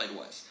shooters that I played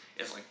was.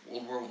 It's like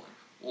World War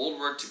I, World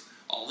War II,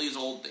 all these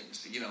old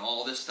things, you know,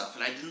 all this stuff.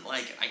 And I didn't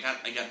like it. I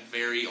got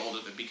very old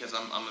of it because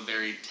I'm a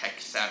very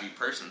tech-savvy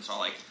person. So,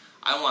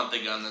 I want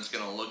the gun that's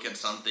going to look at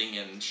something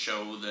and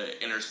show the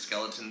inner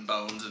skeleton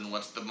bones and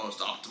what's the most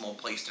optimal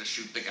place to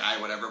shoot the guy,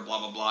 whatever, blah,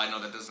 blah, blah. I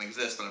know that doesn't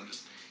exist, but I'm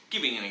just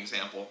giving an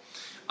example.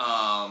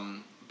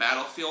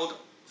 Battlefield,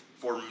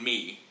 for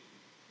me,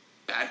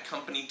 Bad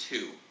Company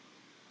 2,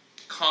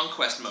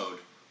 Conquest Mode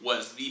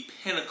was the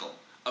pinnacle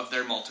of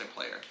their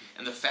multiplayer.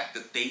 And the fact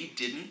that they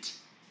didn't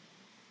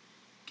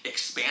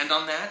expand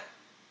on that,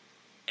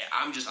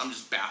 I'm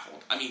just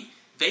baffled. I mean,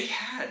 they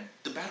had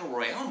the Battle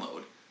Royale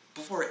mode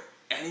before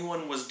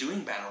anyone was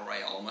doing Battle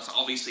Royale, almost,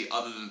 obviously,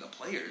 other than the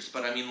players.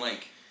 But I mean,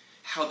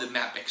 how the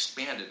map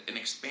expanded and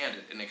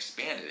expanded and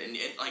expanded, and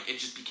it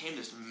just became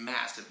this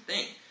massive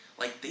thing.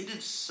 They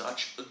did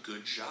such a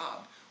good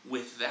job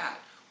with that,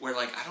 where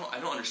I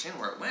don't understand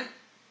where it went.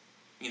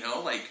 You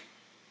know,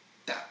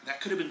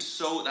 that could have been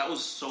that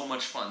was so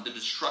much fun. The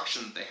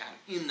destruction that they had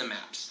in the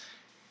maps,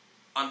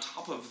 on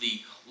top of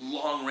the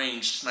long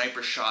range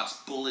sniper shots,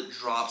 bullet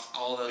drops,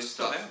 all those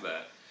stuff. They still have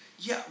that.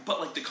 Yeah,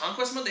 but the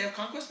Conquest Mode, they have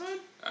Conquest Mode?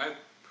 I'm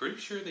pretty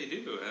sure they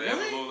do. They really? have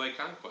a mode like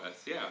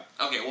Conquest, yeah.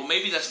 Okay, well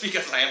maybe that's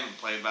because I haven't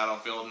played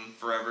Battlefield in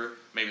forever.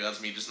 Maybe that's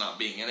me just not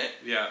being in it.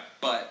 Yeah.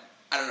 But,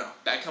 I don't know.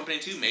 Bad Company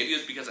 2, maybe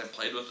it's because I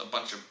played with a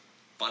bunch of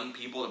fun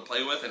people to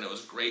play with and it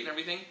was great and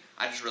everything.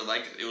 I just really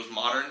liked it. It was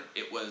modern,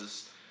 it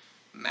was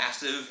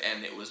massive,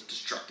 and it was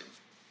destructive.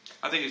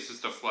 I think it's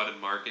just a flooded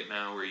market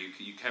now where you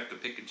have to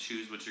pick and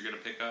choose what you're going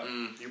to pick up.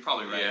 You're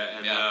probably right.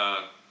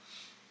 Yeah,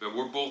 and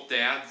we're both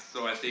dads,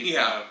 so I think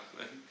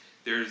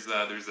there's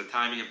a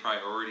timing and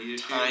priority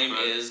issue. Time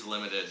is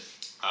limited.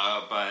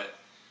 But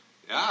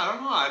yeah, I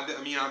don't know.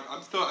 I mean,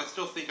 I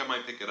still think I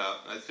might pick it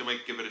up. I still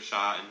might give it a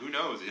shot, and who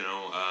knows, you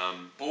know.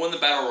 But when the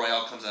Battle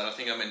Royale comes out, I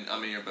think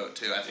I'm in your boat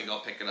too. I think I'll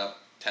pick it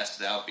up,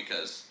 test it out,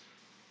 because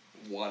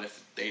what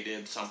if they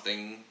did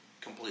something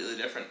completely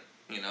different?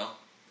 You know,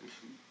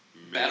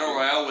 maybe. Battle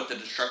Royale with the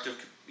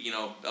destructive, you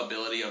know,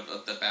 ability of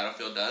that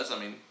Battlefield does. I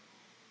mean,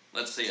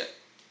 let's see it.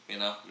 You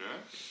know. Yeah.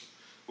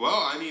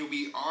 Well, I mean,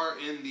 we are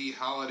in the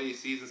holiday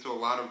season, so a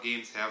lot of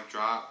games have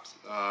dropped.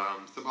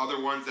 Some other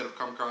ones that have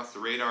come across the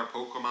radar: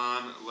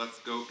 Pokemon, Let's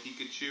Go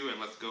Pikachu, and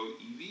Let's Go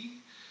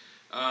Eevee.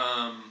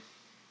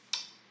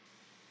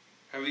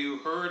 Have you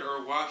heard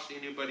or watched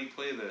anybody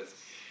play this?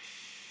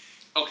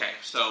 Okay,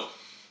 so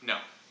no,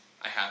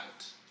 I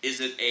haven't.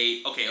 Is it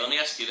okay, let me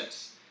ask you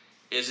this: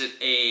 is it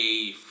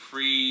a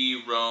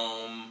free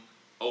roam,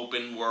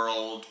 open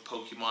world,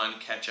 Pokemon,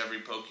 catch every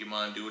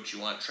Pokemon, do what you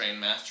want, train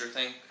master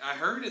thing? I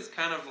heard it's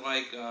kind of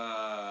like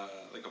a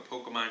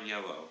Pokemon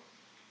Yellow.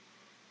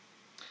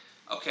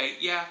 Okay,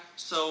 yeah.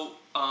 So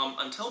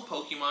until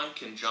Pokemon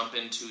can jump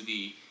into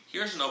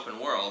here's an open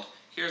world,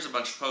 here's a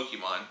bunch of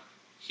Pokemon,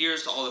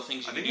 here's all the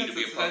things you can do to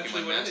be a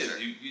Pokemon master.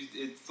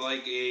 It's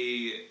like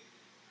a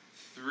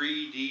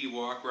 3D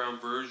walk around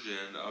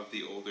version of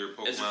the older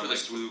Pokemon,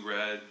 like Blue,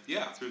 Red.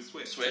 Yeah, through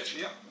Switch. Switch?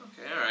 Yeah.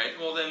 Okay, alright.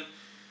 Well then,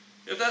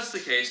 if that's the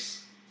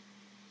case,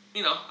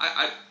 you know,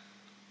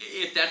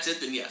 if that's it,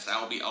 then yes,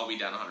 I'll be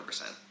down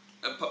 100%.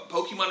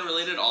 Pokemon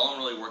related, all I'm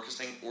really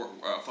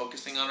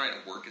focusing on right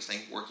now,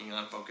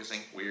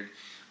 weird,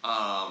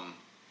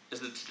 is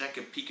the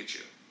Detective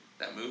Pikachu.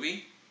 That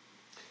movie?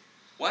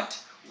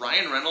 What?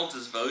 Ryan Reynolds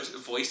is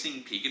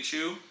voicing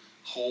Pikachu?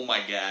 Oh my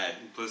god.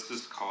 Let's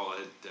just call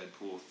it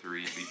Deadpool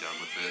 3 and be done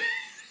with it.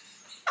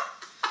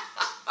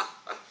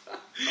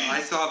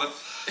 I saw the...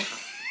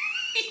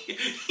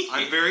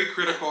 I'm very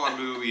critical on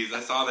movies. I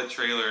saw the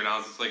trailer and I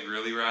was just like,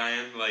 really,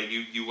 Ryan? Like,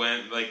 you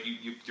went, like,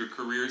 your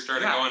career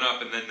started going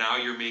up and then now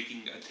you're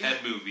making a Ted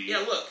movie. Yeah,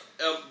 look,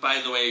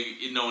 by the way,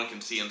 no one can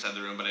see inside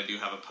the room, but I do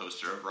have a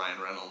poster of Ryan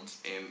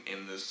Reynolds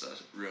in this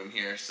room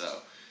here,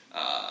 so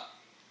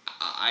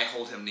I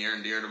hold him near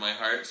and dear to my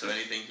heart, so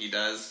anything he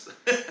does,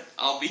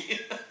 I'll be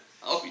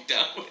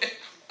down with.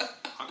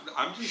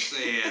 I'm just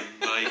saying,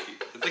 like,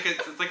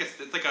 it's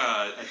like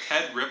a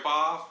Ted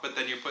ripoff, but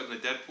then you're putting the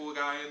Deadpool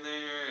guy in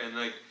there, and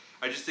like,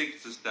 I just think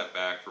it's a step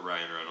back for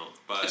Ryan Reynolds.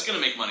 But it's gonna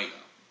make money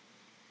though.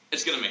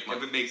 It's gonna make money.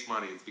 If it makes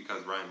money, it's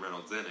because Ryan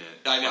Reynolds in it.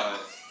 I know.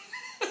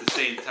 But at the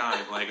same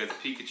time, like, is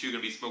Pikachu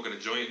gonna be smoking a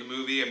joint in the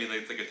movie? I mean,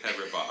 like, it's like a Ted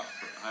ripoff.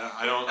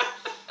 I don't.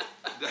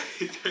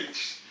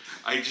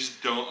 I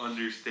just don't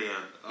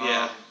understand.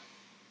 Yeah.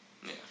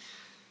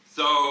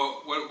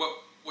 So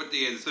what day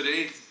is it? So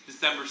today's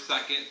December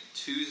 2nd,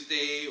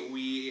 Tuesday.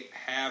 We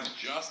have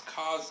Just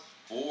Cause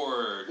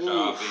 4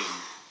 dropping.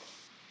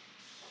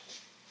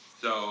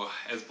 So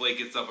as Blake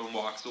gets up and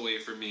walks away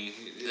from me,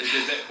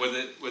 was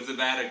it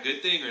that a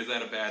good thing or is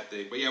that a bad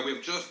thing? But yeah, we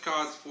have Just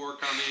Cause 4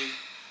 coming.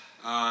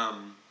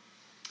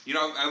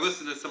 I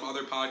listened to some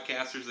other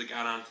podcasters that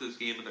got onto this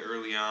game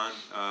early on,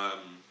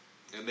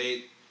 and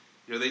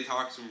they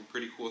talked some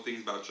pretty cool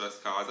things about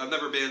Just Cause. I've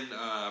never been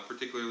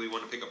particularly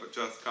want to pick up a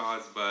Just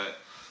Cause, but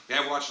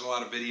I've watched a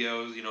lot of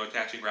videos,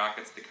 attaching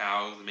rockets to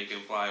cows and making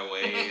them fly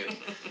away.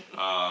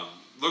 And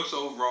looks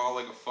overall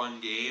like a fun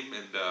game,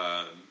 and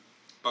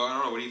but I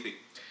don't know. What do you think?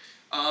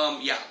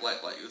 Yeah,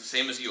 like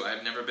same as you.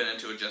 I've never been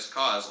into a Just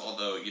Cause,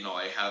 although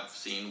I have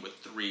seen with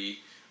 3.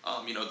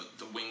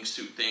 The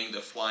wingsuit thing, the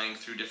flying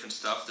through different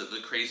stuff,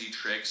 the crazy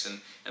tricks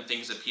and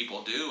things that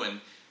people do,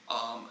 and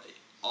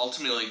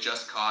ultimately,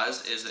 Just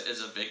Cause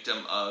is a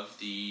victim of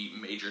the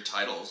major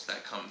titles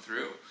that come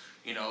through.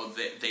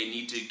 They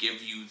need to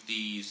give you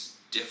these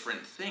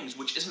different things,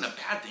 which isn't a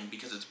bad thing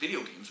because it's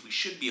video games. We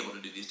should be able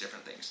to do these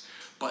different things.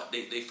 But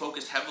they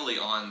focus heavily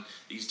on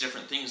these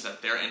different things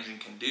that their engine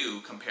can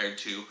do compared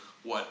to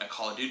what a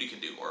Call of Duty can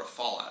do, or a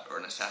Fallout, or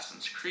an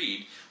Assassin's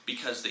Creed,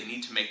 because they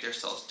need to make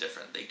themselves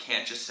different. They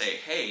can't just say,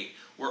 hey,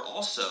 we're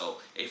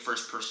also a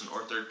first-person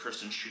or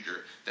third-person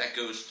shooter that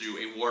goes through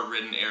a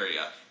war-ridden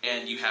area,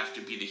 and you have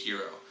to be the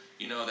hero.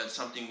 That's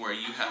something where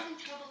you have... having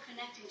trouble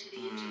connecting to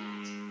the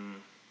internet.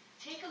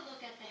 Take a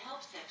look at the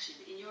help section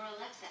in your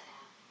Alexa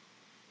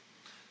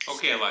app.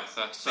 Okay,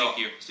 Alexa. Thank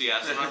you. So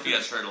I don't know if you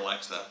guys heard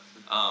Alexa,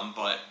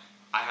 but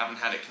I haven't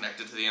had it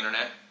connected to the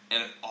internet,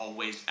 and it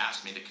always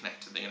asks me to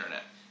connect to the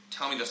internet.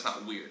 Tell me that's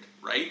not weird,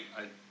 right?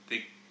 I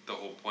think the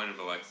whole point of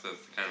Alexa is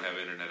to kind of have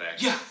internet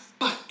access. Yeah,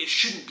 but it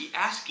shouldn't be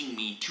asking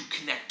me to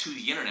connect to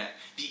the internet.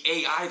 The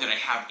AI that I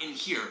have in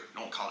here,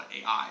 don't call it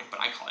AI,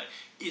 but I call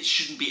it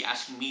shouldn't be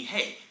asking me,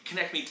 hey,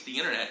 connect me to the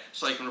internet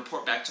so I can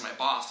report back to my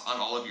boss on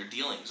all of your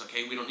dealings,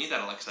 okay? We don't need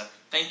that, Alexa.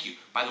 Thank you.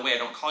 By the way, I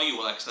don't call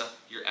you Alexa.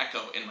 You're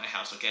Echo in my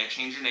house, okay? I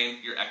changed your name.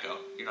 You're Echo.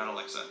 You're not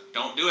Alexa.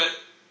 Don't do it.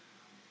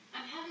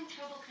 I'm having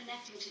trouble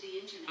connecting to the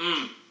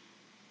internet.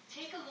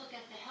 Take a look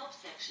at the help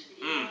section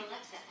in your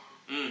Alexa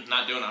app.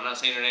 Not doing it. I'm not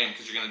saying your name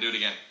because you're going to do it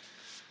again.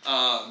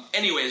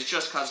 Anyways,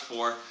 Just Cause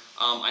 4.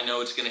 I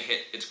know it's going to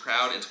hit its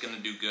crowd. It's going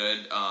to do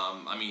good.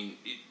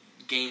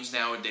 Games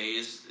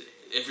nowadays,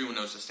 everyone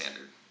knows the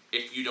standard.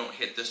 If you don't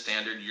hit the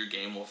standard, your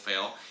game will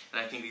fail.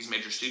 And I think these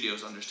major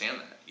studios understand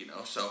that,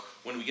 So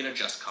when we get a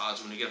Just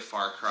Cause, when we get a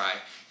Far Cry,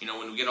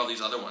 when we get all these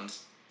other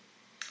ones,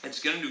 it's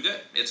going to do good.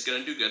 It's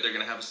going to do good. They're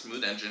going to have a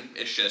smooth engine.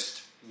 It's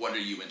just, what are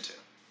you into?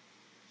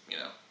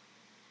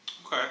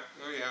 Okay.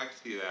 Oh yeah, I can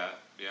see that.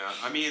 Yeah.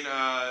 I mean,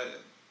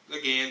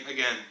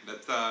 again,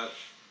 that's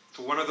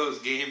one of those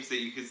games that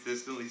you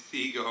consistently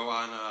see go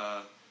on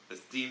a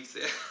Steam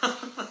sale.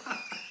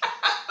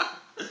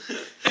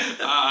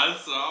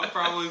 So I'll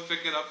probably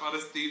pick it up on a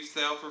Steam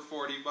sale for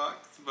 $40.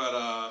 But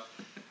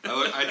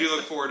I do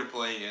look forward to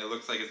playing it. It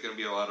looks like it's going to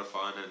be a lot of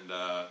fun, and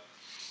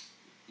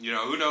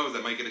who knows?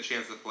 I might get a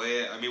chance to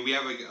play it. I mean, we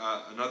have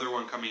another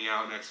one coming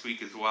out next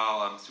week as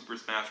well, Super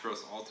Smash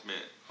Bros.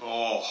 Ultimate.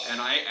 Oh.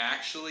 And I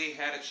actually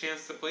had a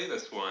chance to play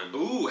this one.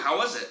 Ooh, how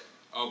was it?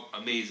 Oh,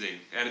 amazing.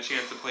 I had a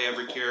chance to play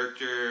every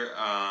character.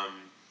 I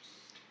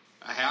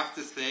have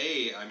to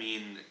say, I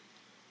mean,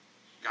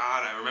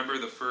 God, I remember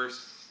the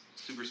first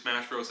Super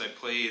Smash Bros. I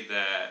played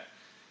that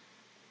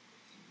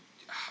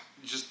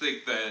just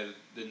think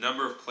the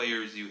number of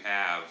players you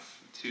have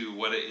to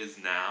what it is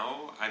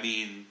now, I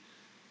mean,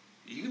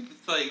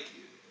 it's like,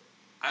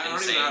 I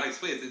don't even know how to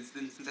explain it.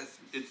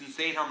 It's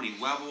insane how many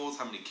levels,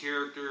 how many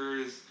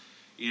characters,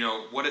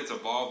 what it's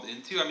evolved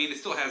into. I mean, it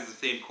still has the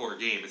same core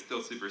game. It's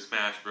still Super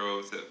Smash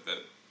Bros. That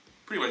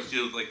pretty much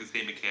deals like the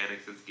same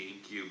mechanics as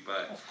GameCube.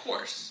 But of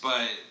course.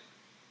 But I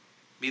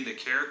mean, the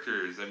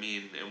characters. I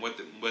mean, and what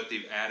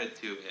they've added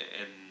to it,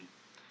 and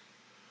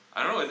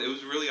I don't know. It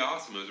was really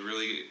awesome.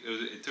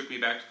 It took me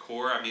back to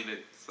core. I mean,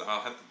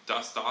 I'll have to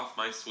dust off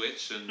my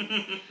Switch and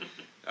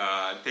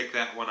pick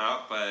that one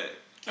up. But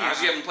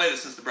Because you haven't played it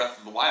since the Breath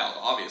of the Wild,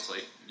 obviously.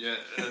 Yeah.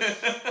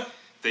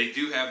 They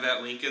do have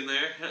that Link in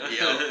there.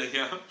 Yep.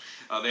 Yeah.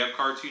 They have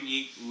cartoon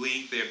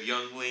Link, they have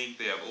young Link,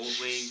 they have old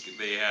Link,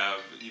 they have,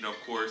 of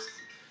course,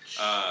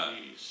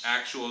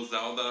 actual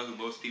Zelda, who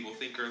most people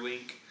think are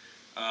Link.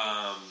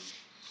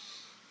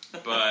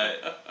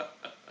 But,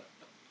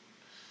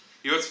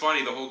 it's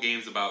funny, the whole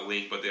game's about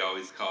Link, but they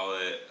always call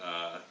it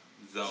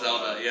Zelda.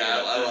 Zelda,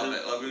 yeah. I love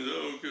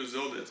it.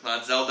 Zelda. It's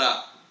not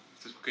Zelda.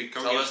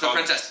 Zelda's the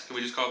princess. Can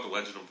we just call it The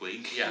Legend of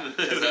Link? Yeah,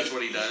 because that's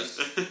what he does.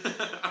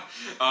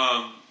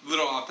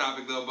 Little off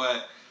topic though,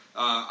 but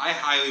I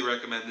highly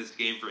recommend this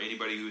game for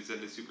anybody who's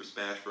into Super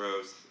Smash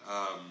Bros.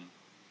 I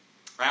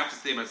have to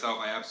say myself,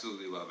 I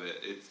absolutely love it.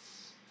 It's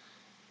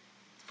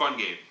fun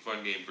game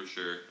for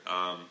sure.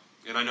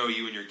 And I know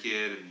you and your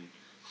kid, and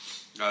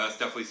that's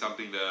definitely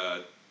something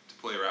to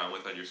play around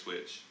with on your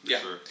Switch. For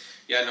sure.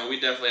 Yeah, no, we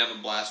definitely have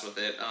a blast with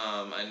it.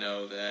 I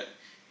know that,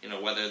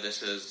 whether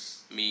this is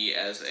me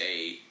as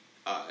a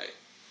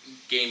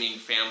gaming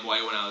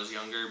fanboy when I was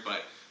younger,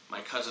 but my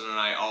cousin and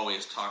I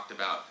always talked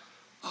about,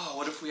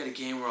 what if we had a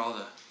game where all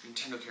the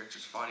Nintendo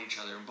characters fought each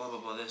other and blah, blah,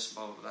 blah this,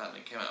 blah, blah, blah that, and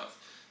it came out with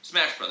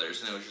Smash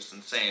Brothers, and it was just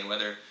insane.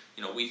 Whether,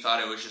 we thought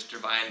it was just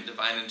divine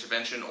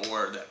intervention,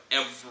 or that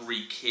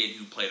every kid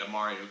who played a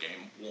Mario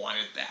game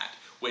wanted that,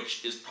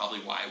 which is probably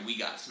why we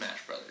got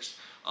Smash Brothers.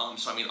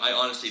 So, I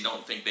honestly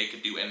don't think they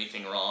could do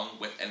anything wrong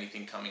with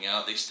anything coming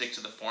out. They stick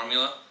to the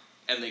formula,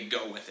 and they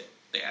go with it.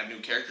 They add new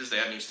characters, they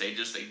add new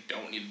stages, they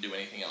don't need to do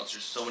anything else.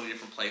 There's so many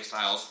different play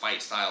styles,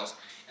 fight styles,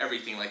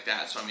 everything like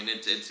that. So,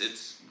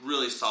 it's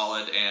really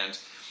solid, and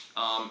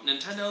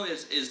Nintendo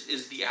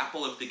is the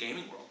Apple of the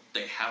gaming world.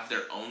 They have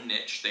their own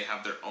niche, they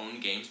have their own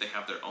games, they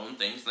have their own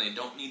things, and they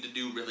don't need to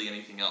do really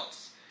anything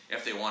else.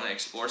 If they want to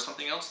explore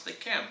something else, they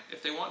can,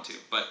 if they want to,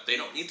 but they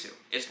don't need to.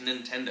 It's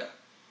Nintendo.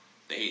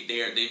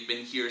 They've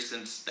been here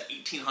since the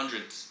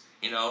 1800s.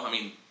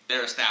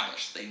 They're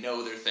established. They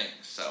know their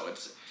things, so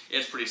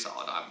it's pretty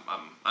solid.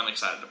 I'm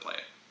excited to play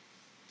it.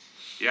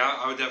 Yeah,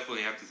 I would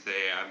definitely have to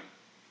say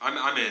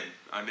I'm in,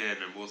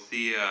 and we'll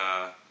see.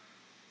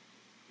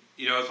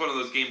 It's one of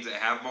those games that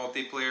have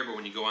multiplayer, but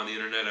when you go on the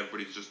internet,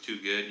 everybody's just too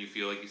good, and you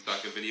feel like you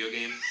suck at video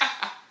games.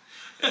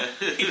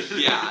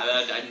 Yeah,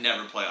 I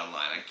never play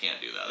online. I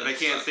can't do that. And I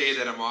can't say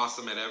that I'm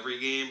awesome at every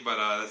game, but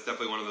that's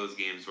definitely one of those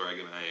games where I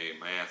get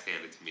my ass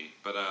handed to me.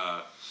 But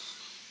how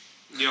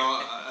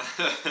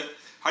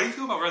do you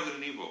feel about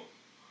Resident Evil?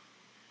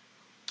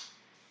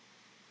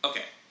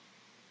 Okay.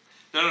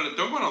 No,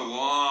 don't go on a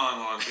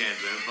long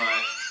tangent,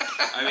 but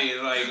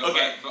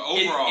okay. But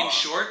overall,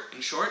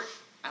 in short,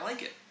 I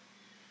like it.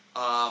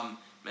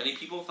 Many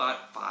people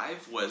thought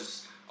 5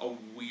 was a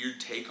weird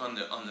take on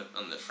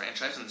the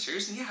franchise and the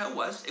series, and yeah, it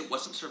was. It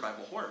wasn't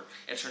survival horror.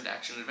 It turned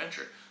action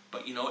adventure.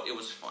 But it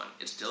was fun.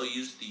 It still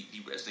used the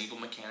Resident Evil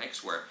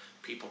mechanics where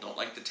people don't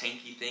like the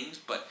tanky things,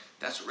 but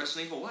that's what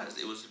Resident Evil was.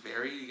 It was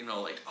very,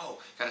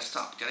 gotta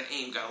stop, gotta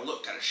aim, gotta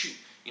look, gotta shoot.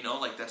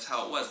 That's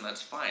how it was, and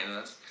that's fine. And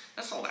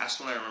that's the last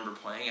one I remember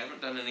playing. I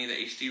haven't done any of the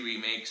HD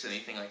remakes,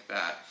 anything like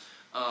that.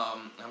 I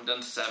haven't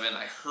done 7.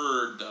 I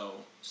heard,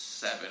 though,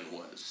 7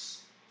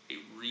 was a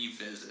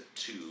revisit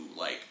to,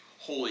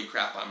 holy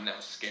crap, I'm now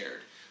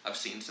scared. I've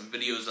seen some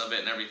videos of it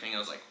and everything, and I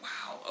was like,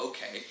 wow,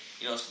 okay.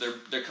 So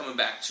they're coming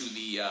back to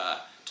the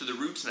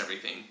roots and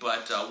everything.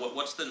 But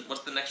what's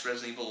the next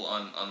Resident Evil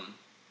on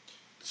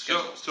the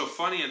schedule? So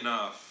funny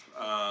enough,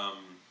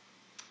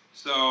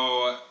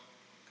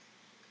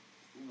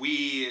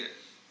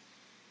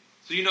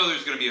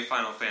 there's going to be a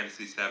Final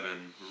Fantasy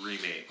VII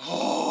remake.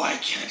 Oh, I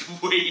can't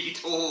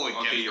wait.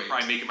 Okay, you're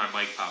probably making my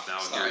mic pop now.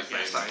 Sorry, I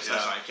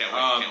can't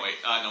wait.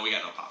 No, we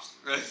got no pops.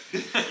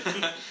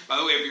 By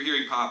the way, if you're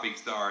hearing popping,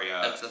 sorry.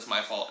 That's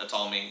my fault. It's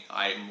all me.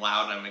 I'm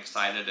loud, I'm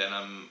excited, and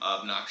I'm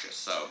obnoxious.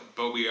 So,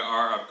 but we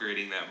are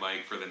upgrading that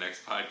mic for the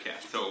next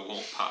podcast, so it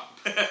won't pop.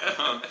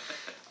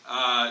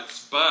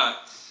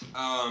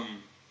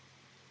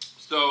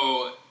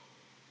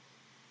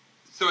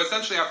 So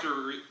essentially, after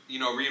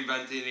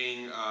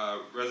reinventing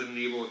Resident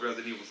Evil with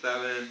Resident Evil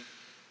 7,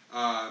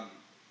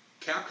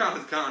 Capcom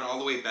has gone all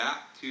the way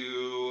back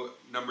to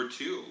number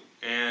 2,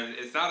 and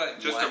it's not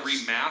just a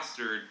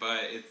remastered,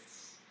 but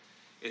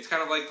it's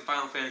kind of like the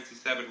Final Fantasy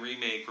VII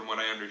remake, from what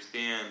I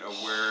understand, of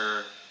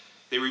where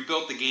they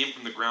rebuilt the game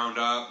from the ground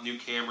up, new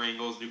camera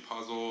angles, new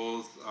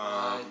puzzles,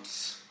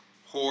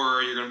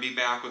 horror. You're going to be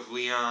back with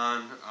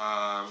Leon,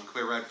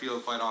 Claire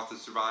Redfield fight off the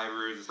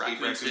survivors, escape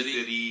Raccoon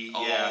City.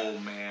 Oh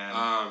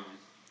man.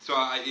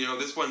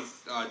 This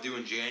one's due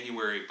in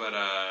January, but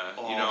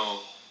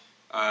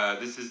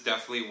this is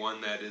definitely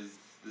one that is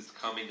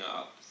coming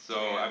up. So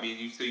yeah.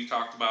 You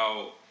talked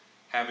about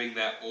having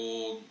that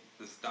old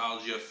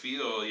nostalgia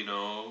feel,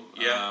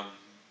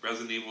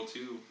 Resident Evil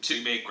 2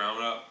 remake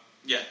ground up.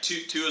 Yeah, 2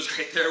 is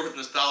right there with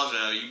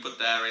nostalgia. You put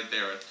that right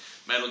there with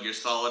Metal Gear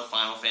Solid,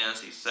 Final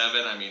Fantasy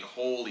 7.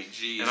 Holy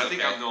jeez. And I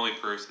think I'm the only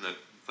person that's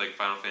like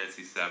Final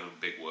Fantasy 7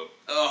 big whoop.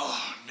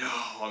 Oh no.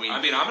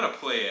 I'm gonna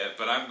play it,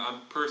 but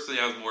I'm personally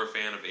I was more a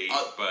fan of 8,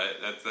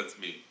 but that's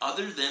me.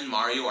 Other than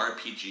Mario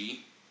RPG,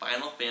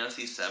 Final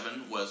Fantasy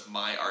VII was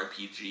my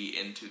RPG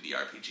into the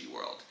RPG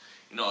world.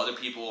 Other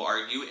people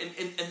argue,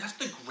 and that's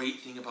the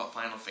great thing about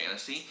Final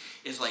Fantasy,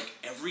 is like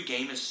every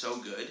game is so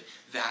good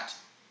that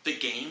the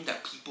game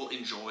that people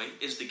enjoy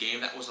is the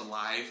game that was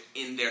alive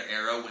in their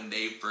era when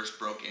they first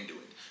broke into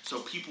it.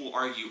 So people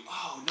argue,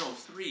 oh no,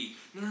 3,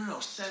 no,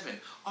 7,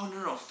 oh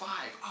no, 5,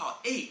 oh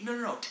 8,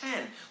 no,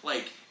 10.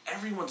 Like,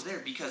 everyone's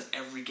there because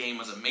every game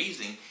was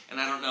amazing,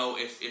 and I don't know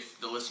if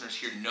the listeners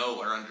here know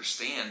or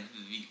understand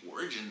the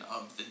origin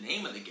of the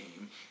name of the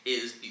game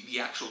is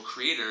the actual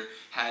creator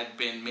had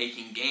been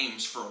making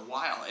games for a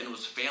while and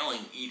was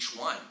failing each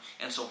one,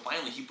 and so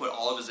finally he put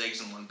all of his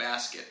eggs in one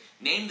basket.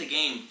 Named the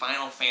game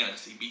Final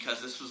Fantasy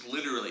because this was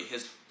literally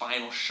his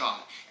final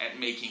shot at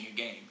making a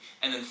game,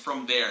 and then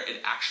from there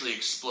it actually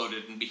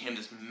exploded and became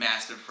this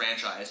massive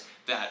franchise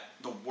that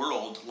the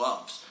world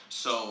loves.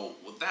 So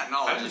with that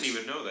knowledge, I didn't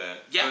even know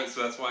that. Yeah.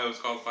 So that's why it was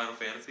called Final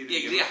Fantasy?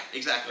 Yeah,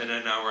 exactly. And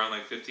then now we're on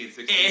like 15,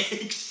 16.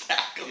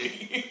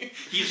 Exactly.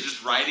 He's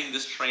just riding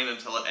this train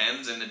until it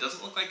ends, and it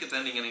doesn't look like it's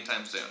ending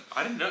anytime soon.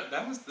 I didn't know.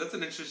 That's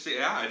an interesting...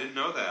 Yeah, I didn't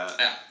know that.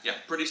 Yeah,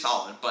 pretty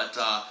solid. But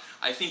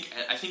I think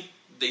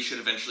they should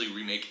eventually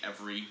remake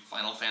every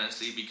Final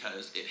Fantasy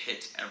because it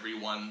hits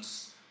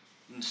everyone's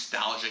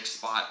nostalgic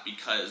spot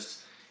because...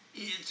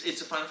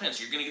 It's a Final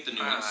Fantasy. You're gonna get the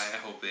new ones. I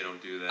hope they don't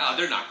do that.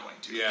 They're not going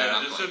to.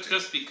 Yeah,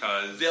 just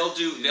because they'll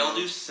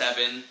do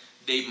 7.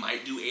 They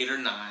might do 8 or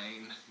 9.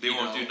 They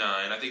won't do 9.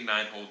 I think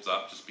 9 holds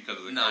up just because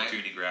of the 9.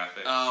 cartoony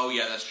graphics. Oh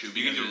yeah, that's true.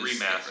 You can do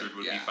remastered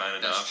would be fine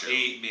enough. True.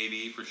 8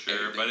 maybe for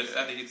sure, but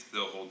I think it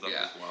still holds up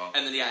as well.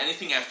 And then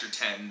anything after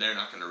 10, they're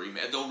not going to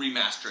remake. They'll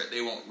remaster it.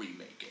 They won't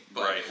remake it.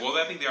 But, right. Well,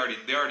 I think they already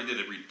did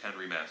a 10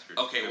 remastered.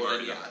 Okay. Well,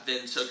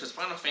 then because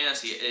Final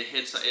Fantasy it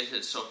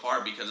hits so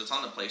far because it's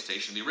on the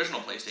PlayStation, the original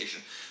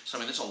PlayStation. So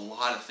I mean, there's a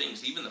lot of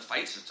things, even the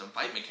fight system,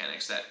 fight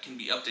mechanics that can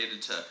be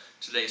updated to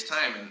today's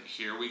time. And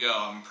here we go.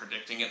 I'm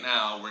predicting it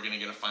now. We're going to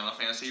get a Final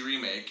Fantasy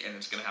remake, and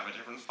it's going to have a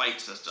different fight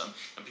system,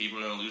 and people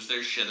are going to lose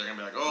their shit. They're going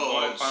to be like, oh,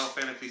 well, Final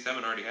Fantasy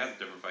VII already has a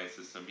different fight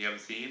system. You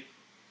haven't seen?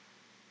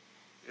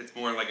 It's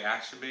more like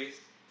action based.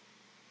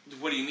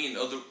 What do you mean?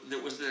 What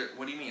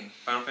do you mean?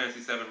 Final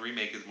Fantasy VII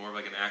Remake is more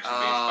like an action-based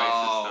fight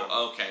system.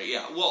 Oh, okay,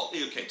 yeah. Well,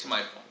 okay, to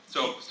my point.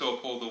 So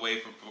it pulled away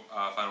from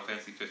Final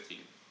Fantasy 15.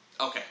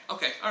 Okay, all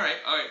right,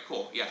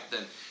 cool. Yeah,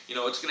 then,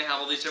 it's going to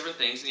have all these different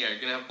things, and yeah, you're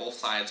going to have both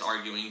sides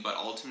arguing, but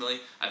ultimately,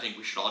 I think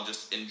we should all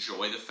just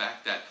enjoy the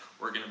fact that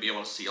we're going to be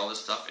able to see all this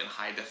stuff in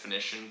high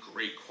definition,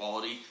 great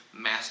quality,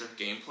 massive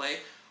gameplay.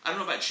 I don't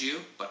know about you,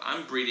 but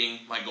I'm breeding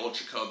my gold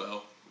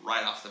Chocobo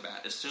right off the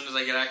bat. As soon as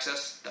I get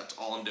access, that's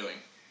all I'm doing.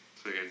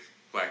 So I guess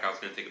Blackout's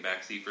going to take a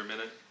backseat for a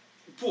minute?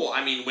 Well,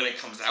 I mean, when it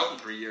comes out in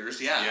 3 years,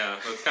 yeah. Yeah,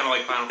 so it's kind of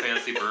like Final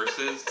Fantasy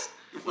Versus.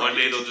 Right. One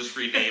day they'll just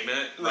rename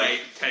it, right?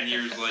 10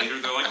 years later,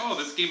 they're like, oh,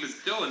 this game is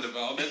still in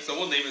development, so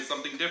we'll name it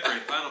something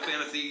different. Final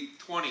Fantasy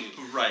 20.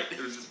 Right. It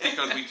was just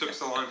because we took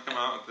so long to come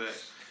out with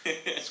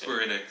it.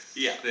 Square Enix.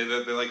 Yeah. They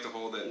like to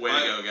hold it. Way to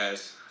go,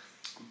 guys.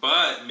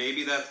 But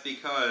maybe that's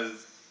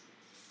because,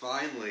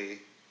 finally,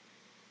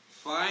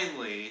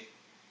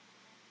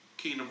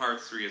 Kingdom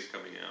Hearts 3 is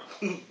coming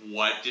out.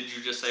 What did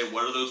you just say?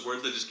 What are those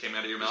words that just came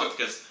out of your mouth?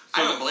 Because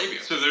I don't believe you.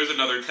 So there's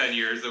another 10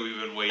 years that we've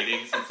been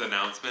waiting since the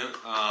announcement.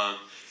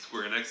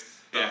 Square Enix,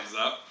 thumbs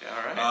up. Yeah,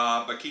 all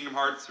right. But Kingdom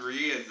Hearts 3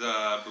 is,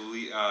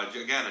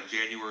 again, a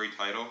January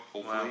title,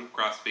 hopefully. Wow.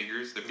 Cross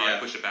fingers. They probably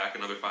push it back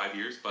another 5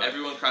 years. But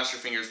everyone cross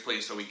your fingers,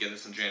 please, so we get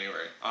this in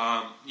January.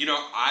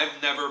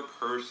 I've never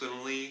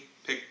personally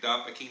picked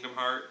up a Kingdom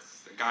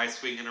Hearts. The guy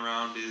swinging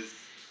around his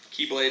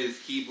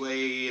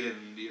Keyblade,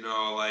 and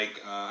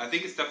I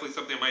think it's definitely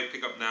something I might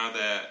pick up now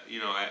that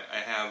I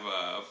have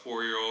a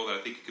 4-year-old. I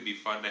think it could be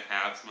fun to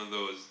have some of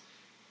those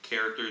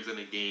characters in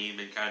a game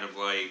and kind of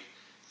like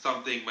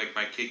something like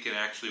my kid can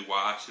actually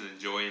watch and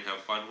enjoy and have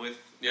fun with.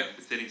 Yeah,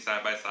 sitting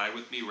side by side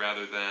with me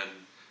rather than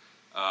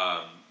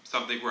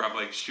something where I'm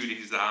like shooting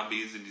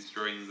zombies and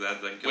destroying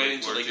Zeds and waiting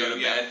until they go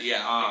to bed.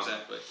 Yeah,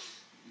 exactly.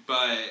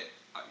 But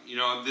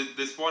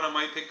this one I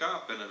might pick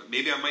up, and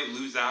maybe I might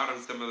lose out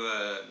on some of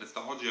the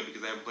nostalgia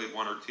because I haven't played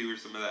 1 or 2 or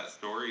some of that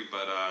story.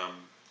 But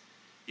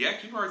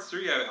Kingdom Hearts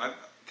 3. I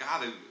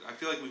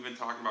feel like we've been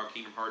talking about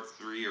Kingdom Hearts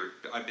 3, or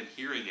I've been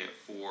hearing it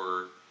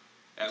for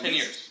at 10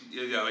 least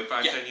years. Yeah, like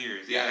 5, 10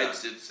 years. Yeah,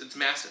 it's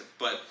massive,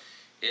 but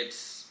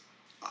it's.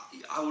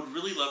 I would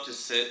really love to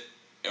sit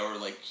or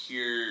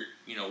hear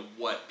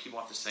what people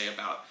have to say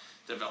about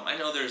development. I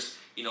know there's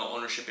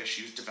ownership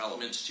issues,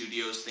 development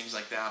studios, things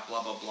like that,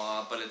 blah blah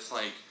blah. But it's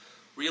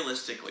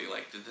realistically,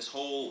 this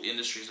whole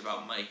industry is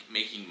about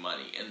making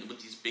money, and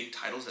with these big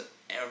titles that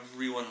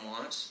everyone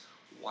wants,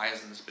 why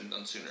hasn't this been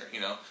done sooner?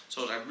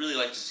 So I'd really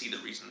like to see the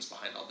reasons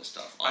behind all this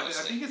stuff.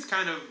 Honestly. I think it's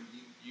kind of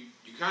you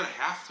kind of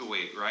have to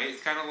wait, right?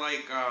 It's kind of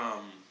like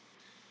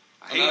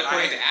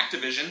according to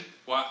Activision.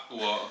 What?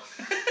 Well.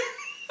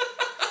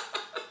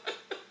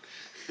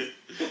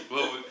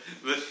 Well,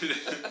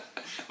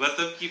 let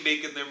them keep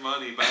making their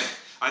money, but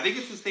I think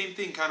it's the same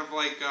thing. Kind of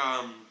like,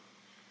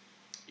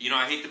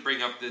 I hate to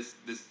bring up this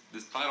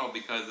title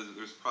because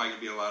there's probably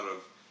gonna be a lot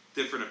of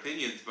different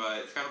opinions, but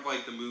it's kind of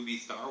like the movie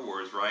Star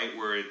Wars, right?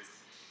 Where it's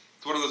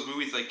one of those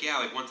movies like, yeah,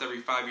 like once every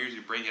 5 years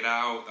you bring it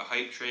out, the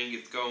hype train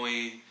gets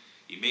going,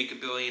 you make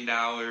 $1 billion,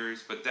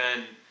 but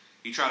then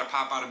you try to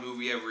pop out a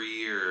movie every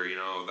year, you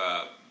know,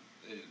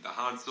 the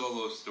Han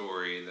Solo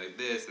story, like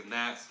this and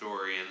that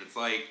story, and it's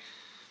like,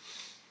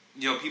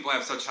 you know, people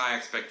have such high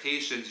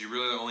expectations, you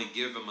really only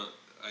give them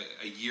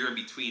a year in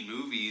between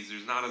movies.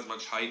 There's not as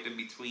much hype in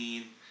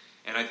between,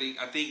 and I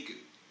think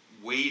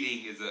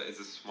waiting is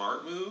a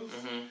smart move,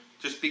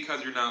 just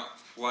because you're not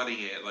flooding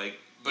it, like,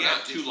 but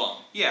not too long.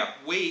 Yeah,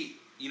 wait,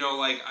 you know,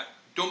 like,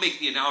 don't make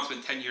the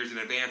announcement 10 years in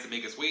advance and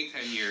make us wait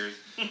 10 years,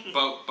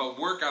 but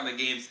work on the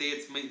game. Say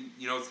it's,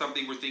 you know,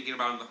 something we're thinking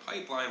about in the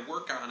pipeline,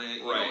 work on it.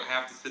 You don't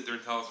have to sit there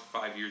and tell us for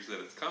 5 years that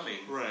it's coming.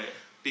 Right.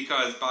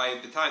 Because by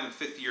the time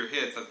the 5th year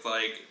hits, it's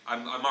like,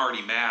 I'm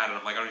already mad, and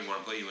I'm like, I don't even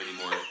want to play you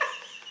anymore.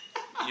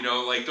 You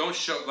know, like, don't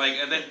show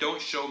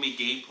me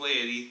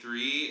gameplay at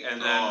E3, and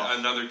then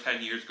another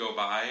 10 years go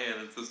by,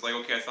 and it's just like,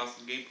 okay, I saw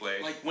some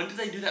gameplay. Like, when did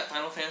they do that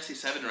Final Fantasy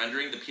VII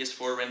rendering, the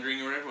PS4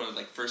 rendering or whatever, when it,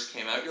 like, first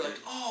came out? You're like,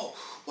 oh,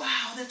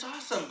 wow, that's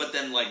awesome, but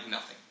then, like,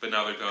 nothing. But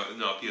now they're done.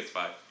 No,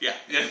 PS5. Yeah.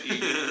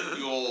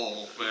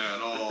 Oh, man,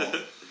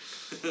 oh.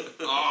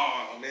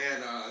 Oh,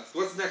 man,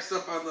 what's next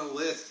up on the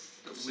list?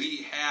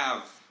 We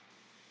have...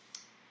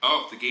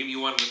 Oh, the game you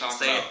wanted to talk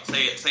about.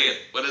 Say it.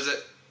 What is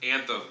it?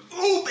 Anthem.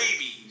 Oh,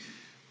 baby!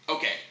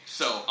 Okay,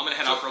 so I'm gonna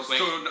head off real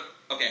quick.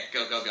 Okay,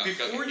 go.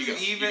 Before you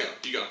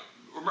go.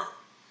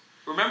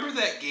 Remember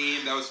that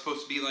game that was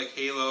supposed to be like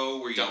Halo,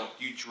 where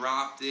you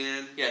dropped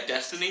in? Yeah,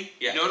 Destiny?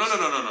 Yeah. No.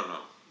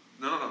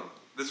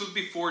 This was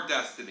before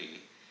Destiny.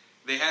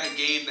 They had a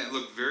game that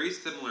looked very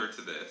similar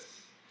to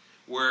this,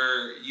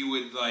 where you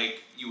would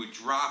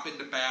drop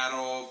into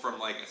battle from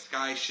like a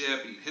sky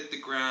ship, you'd hit the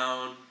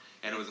ground,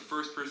 and it was a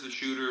first-person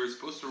shooter. It was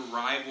supposed to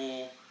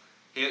rival...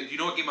 Hey, do you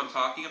know what game I'm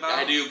talking about?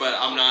 I do, but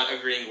I'm not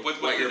agreeing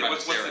with what you're about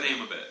to say. What's the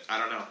name of it? I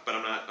don't know, but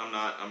I'm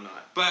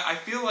not. But I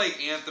feel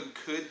like Anthem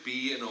could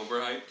be an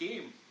overhyped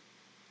game.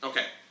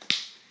 Okay.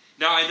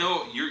 Now, I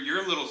know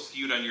you're a little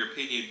skewed on your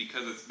opinion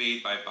because it's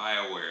made by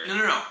BioWare.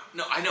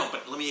 No, I know,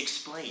 but let me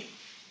explain.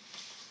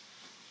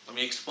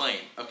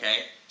 Okay?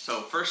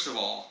 So, first of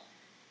all,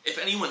 if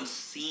anyone's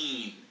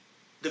seen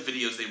the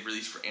videos they've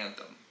released for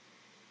Anthem,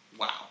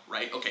 wow,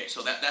 right? Okay,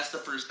 so that's the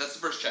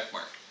first check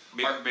mark.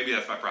 Maybe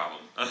that's my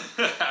problem.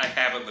 I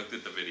haven't looked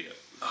at the video.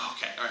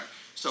 Okay, alright.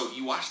 So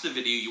you watch the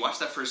video, you watch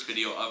that first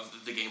video of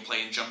the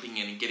gameplay and jumping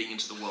in and getting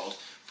into the world.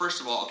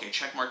 First of all, okay,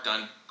 check mark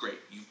done, great.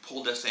 You've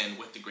pulled us in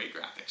with the great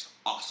graphics.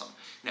 Awesome.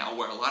 Now,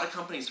 where a lot of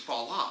companies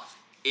fall off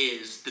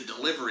is the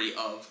delivery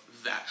of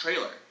that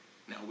trailer.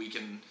 Now, we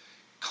can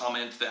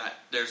comment that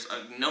there's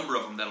a number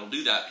of them that'll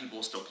do that. People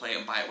will still play it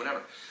and buy it,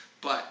 whatever.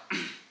 But...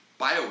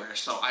 BioWare,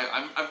 so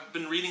I've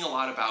been reading a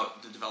lot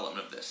about the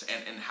development of this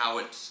and how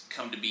it's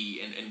come to be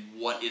and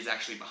what is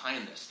actually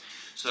behind this.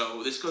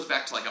 So this goes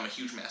back to, like, I'm a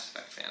huge Mass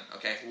Effect fan,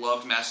 okay?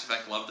 Loved Mass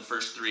Effect, loved the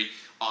first 3,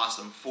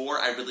 awesome. 4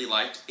 I really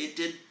liked. It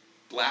did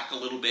lack a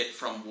little bit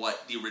from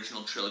what the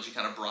original trilogy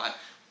kind of brought,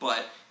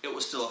 but it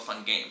was still a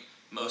fun game.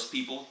 Most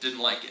people didn't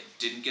like it,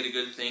 didn't get a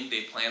good thing.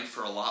 They planned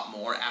for a lot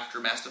more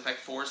after Mass Effect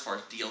 4 as far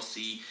as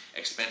DLC,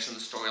 expansion of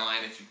the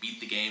storyline. If you beat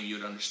the game, you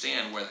would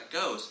understand where that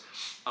goes.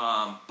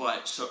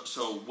 But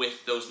so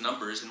with those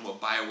numbers and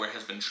what BioWare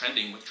has been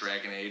trending with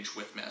Dragon Age,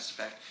 with Mass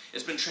Effect,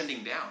 it's been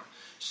trending down.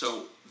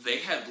 So they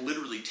had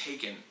literally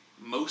taken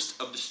most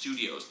of the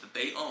studios that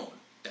they own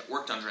that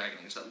worked on Dragon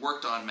Age, that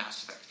worked on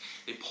Mass Effect.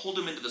 They pulled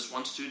them into this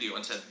one studio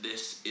and said,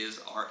 this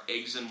is our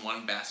eggs in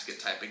one basket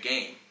type of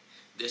game.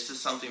 This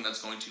is something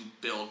that's going to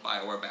build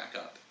BioWare back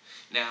up.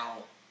 Now,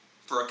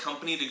 for a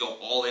company to go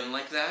all in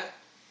like that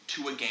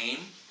to a game,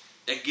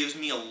 that gives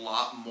me a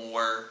lot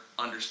more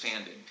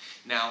understanding.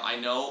 Now, I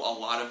know a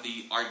lot of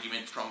the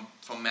argument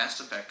from Mass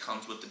Effect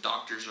comes with the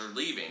doctors are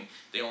leaving.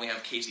 They only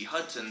have Casey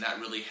Hudson that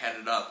really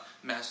headed up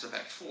Mass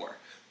Effect 4.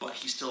 But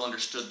he still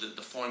understood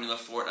the formula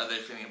for it,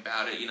 everything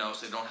about it,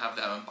 so they don't have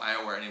that on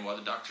BioWare anymore.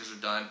 The doctors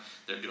are done.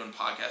 They're doing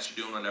podcasts,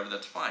 they're doing whatever,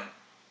 that's fine.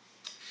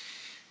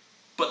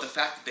 But the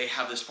fact that they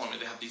have this formula,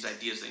 they have these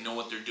ideas, they know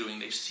what they're doing,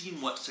 they've seen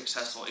what's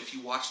successful. If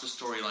you watch the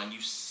storyline, you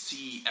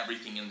see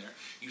everything in there.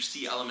 You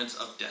see elements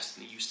of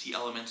Destiny, you see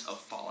elements of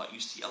Fallout, you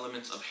see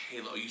elements of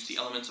Halo, you see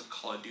elements of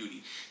Call of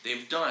Duty.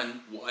 They've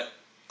done what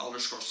Elder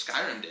Scrolls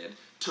Skyrim did,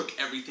 took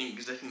everything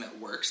existing that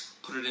works,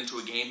 put it into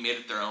a game, made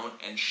it their own,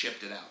 and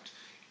shipped it out.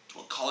 It's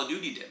what Call of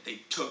Duty did. They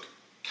took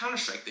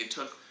Counter-Strike, they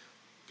took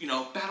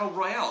battle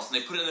royales,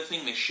 and they put it in the thing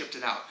and they shipped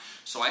it out.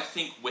 So I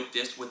think with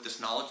this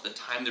knowledge, the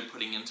time they're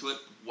putting into it,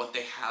 what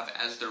they have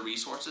as their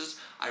resources,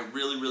 I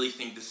really, really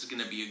think this is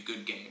going to be a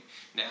good game.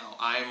 Now,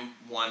 I'm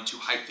one to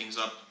hype things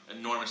up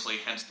enormously,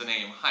 hence the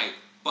name Hype,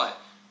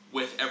 but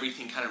with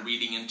everything kind of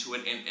reading into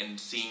it and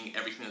seeing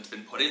everything that's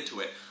been put into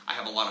it, I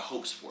have a lot of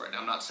hopes for it. Now,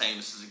 I'm not saying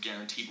this is a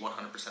guaranteed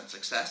 100%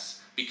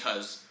 success,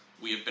 because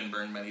we have been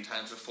burned many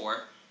times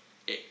before.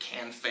 It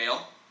can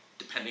fail,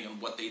 depending on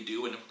what they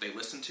do and what they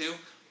listen to.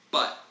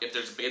 But if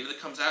there's a beta that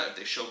comes out, if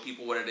they show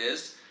people what it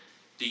is,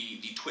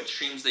 the Twitch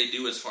streams they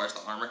do as far as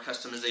the armor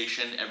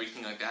customization,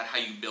 everything like that, how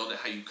you build it,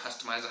 how you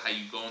customize it, how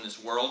you go in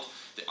this world,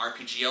 the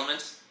RPG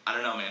elements. I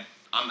don't know, man.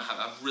 I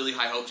have really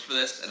high hopes for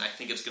this, and I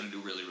think it's going to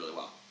do really, really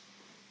well.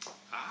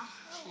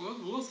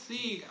 We'll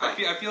see.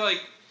 Right. I feel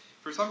like,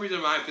 for some reason,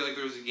 I feel like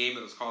there was a game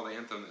that was called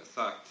Anthem that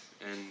sucked.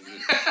 And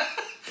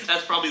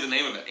That's probably the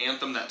name of it,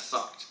 Anthem That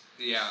Sucked.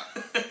 yeah.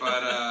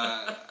 But,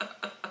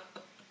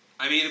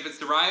 I mean, if it's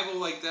the rival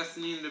like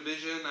Destiny and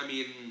Division, I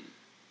mean...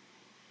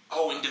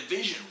 Oh, in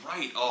Division,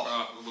 right.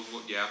 Oh.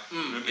 Yeah.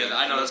 Yeah,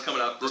 I know that's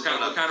coming up. We're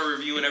kind of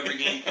reviewing every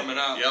game coming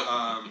up. Yep.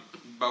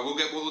 But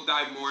we'll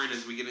dive more in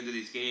as we get into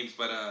these games.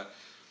 But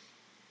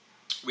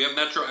we have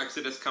Metro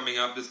Exodus coming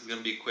up. This is going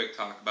to be a quick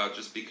talk about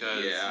just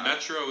because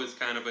Metro is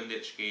kind of a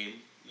niche game.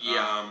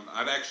 Yeah.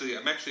 I'm actually a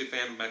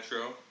fan of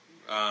Metro,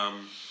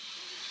 and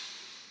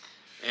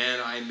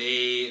I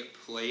may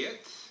play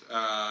it.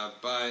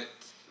 But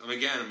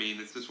again, I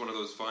mean, it's just one of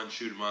those fun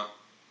shoot 'em up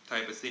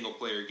type of single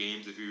player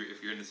games. If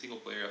you're into single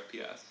player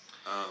FPS,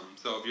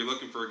 so if you're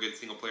looking for a good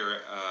single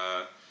player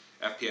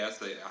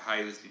FPS, I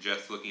highly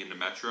suggest looking into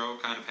Metro.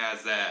 Kind of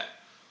has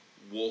that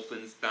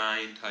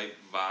Wolfenstein type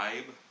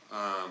vibe.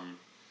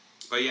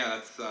 But yeah,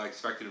 that's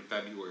expected in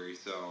February.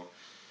 So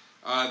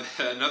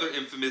another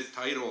infamous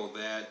title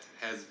that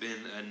has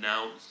been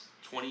announced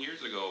 20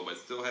 years ago but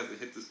still hasn't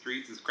hit the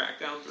streets is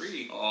Crackdown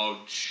 3. Oh,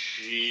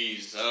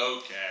 jeez.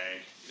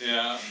 Okay.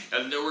 Yeah.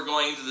 And then we're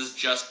going into this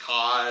Just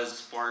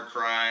Cause, Far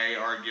Cry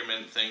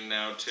argument thing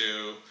now,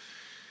 too.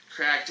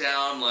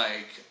 Crackdown,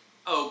 like,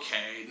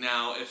 okay.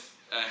 Now, if...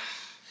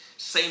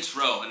 Saints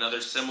Row,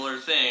 another similar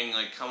thing,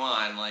 like, come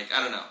on, like,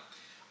 I don't know.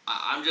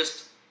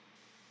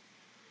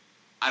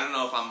 I don't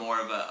know if I'm more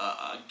of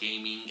a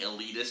gaming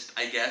elitist,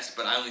 I guess,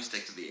 but I only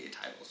stick to the A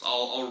titles.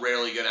 I'll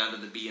rarely go down to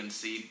the B and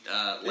C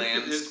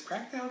lands. Is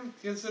Crackdown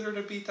considered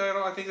a B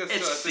title? I think that's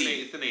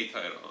it's an A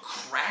title.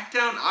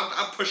 Crackdown?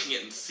 I'm pushing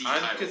it in C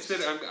titles.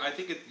 I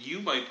think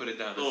you might put it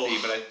down to C,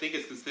 but I think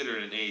it's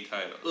considered an A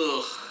title.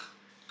 Ugh.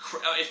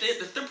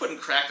 If they're putting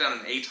Crackdown in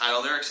an A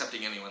title, they're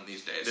accepting anyone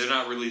these days. They're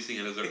not releasing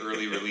it as an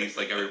early release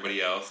like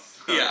everybody else.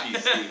 Yeah.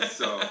 PC,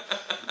 so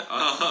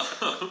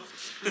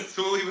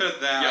we'll leave it at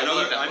that. Yeah,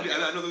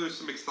 I know there's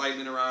some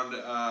excitement around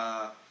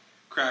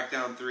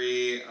Crackdown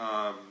 3.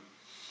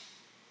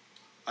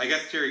 I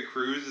guess Terry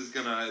Crews is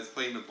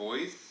playing the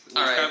voice,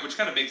 which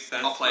kind of makes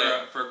sense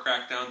for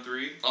Crackdown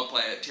 3. I'll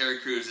play it. Terry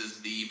Crews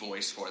is the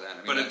voice for that.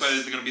 I mean, but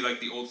is it going to be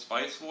like the Old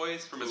Spice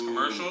voice from his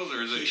commercials,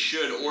 or is it? He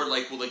should, or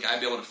like will the guy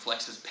be able to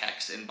flex his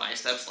pecs and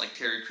biceps like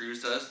Terry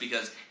Crews does?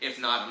 Because if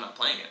not, I'm not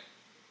playing it.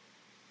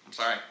 I'm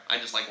sorry. I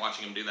just like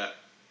watching him do that.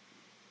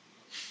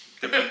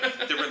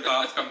 Different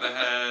thoughts come to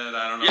head.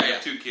 I don't know. Yeah, I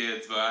have 2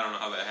 kids, but I don't know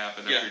how that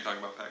happened after you're talking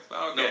about pecs.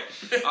 But okay.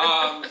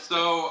 No.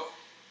 So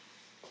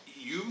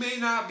you may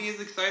not be as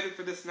excited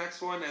for this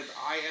next one as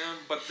I am,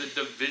 but the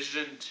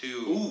Division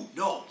 2. Ooh,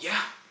 no,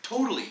 yeah,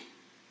 totally.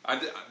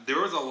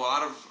 There was a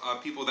lot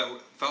of people that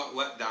felt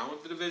let down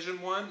with the Division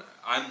 1.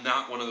 I'm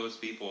not one of those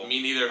people. Me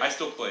neither. I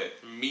still play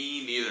it.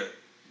 Me neither.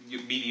 Me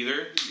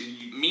neither?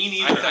 Me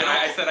neither.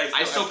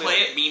 I still play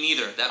it. Me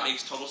neither. That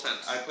makes total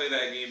sense. I play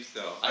that game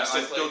still. I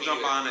still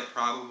jump on it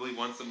probably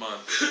once a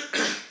month.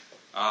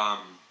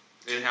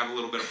 And have a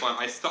little bit of fun.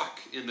 I stuck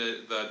in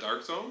the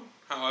Dark Zone,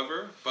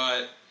 however,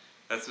 but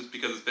that's just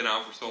because it's been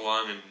out for so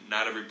long and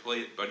not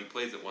everybody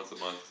plays it once a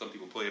month. Some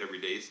people play it every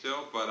day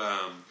still. But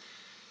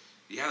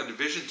the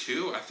Division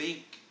 2, I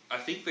think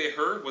they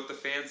heard what the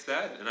fans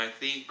said, and I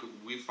think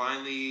we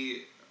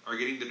finally are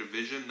getting the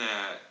Division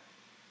that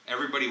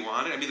everybody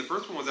wanted. I mean, the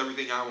first one was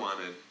everything I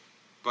wanted,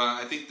 but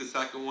I think the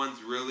second one's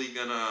really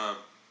gonna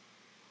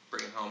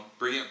bring it home.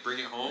 Bring it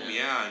home,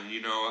 yeah. And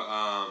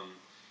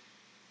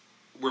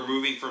we're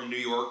moving from New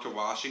York to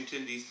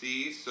Washington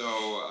D.C.,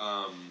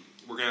 so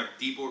we're gonna have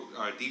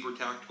deeper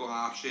tactical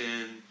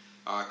option,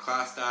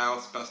 class style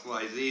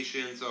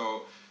specialization.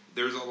 So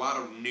there's a lot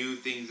of new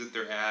things that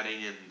they're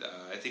adding, and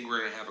I think we're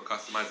gonna have a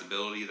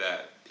customizability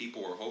that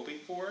people were hoping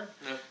for.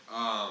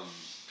 Yeah.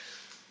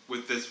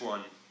 With this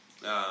one.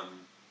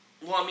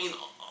 Well, I mean,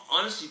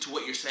 honestly, to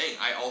what you're saying,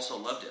 I also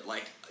loved it.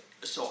 Like,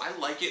 so I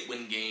like it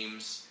when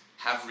games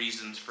have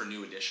reasons for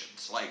new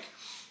additions. Like,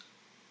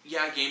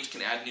 yeah, games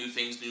can add new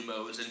things, new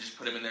modes, and just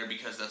put them in there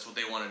because that's what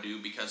they want to do,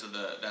 because of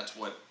that's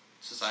what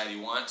society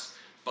wants.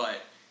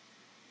 But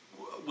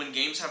when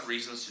games have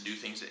reasons to do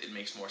things, it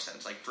makes more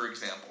sense. Like, for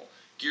example,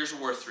 Gears of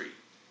War 3.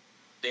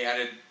 They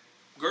added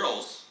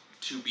girls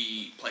to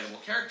be playable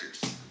characters.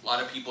 A lot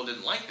of people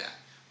didn't like that.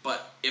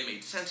 But it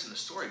made sense in the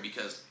story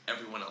because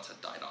everyone else had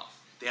died off.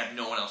 They had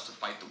no one else to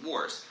fight the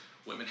wars.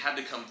 Women had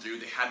to come through.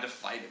 They had to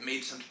fight. It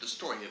made sense to the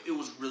story. It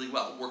was really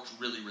well. It worked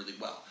really, really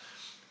well.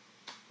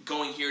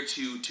 Going here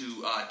to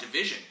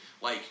Division,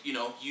 like, you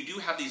do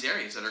have these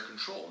areas that are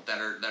controlled, that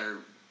are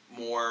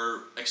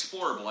more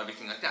explorable,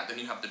 everything like that. Then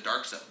you have the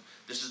Dark Zone.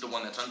 This is the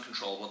one that's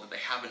uncontrollable, that they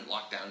haven't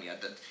locked down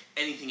yet, that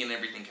anything and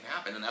everything can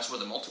happen, and that's where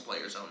the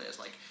multiplayer zone is.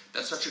 Like,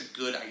 that's such a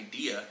good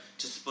idea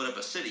to split up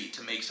a city,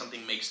 to make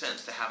something make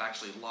sense, to have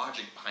actually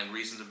logic behind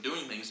reasons of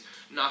doing things,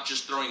 not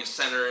just throwing a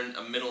center and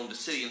a middle in the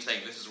city and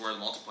saying this is where the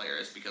multiplayer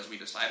is because we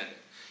decided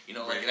it.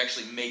 Like it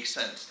actually makes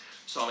sense.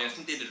 So, I mean, I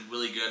think they did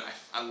really good.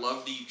 I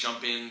love the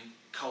jump-in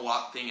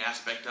co-op thing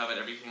aspect of it,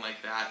 everything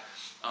like that.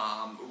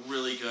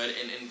 Really good.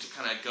 And to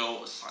kind of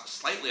go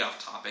slightly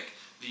off topic,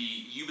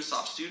 the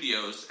Ubisoft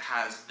Studios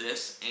has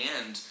this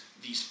and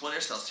the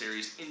Splinter Cell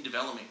series in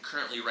development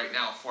currently right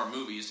now for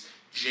movies.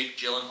 Jake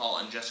Gyllenhaal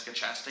and Jessica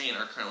Chastain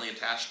are currently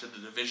attached to the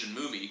Division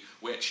movie,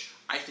 which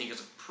I think is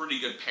a pretty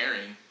good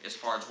pairing as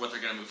far as what they're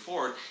going to move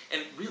forward.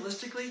 And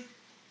realistically,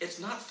 it's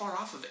not far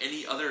off of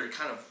any other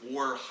kind of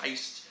war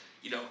heist,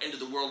 end of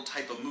the world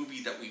type of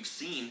movie that we've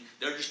seen.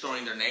 They're just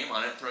throwing their name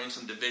on it, throwing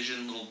some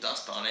Division little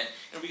dust on it,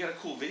 and we got a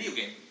cool video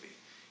game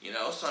movie.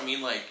 So I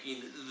mean,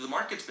 the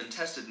market's been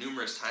tested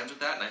numerous times with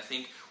that, and I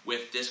think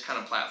with this kind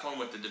of platform,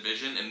 with the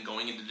Division and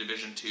going into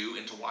Division 2,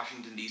 into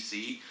Washington,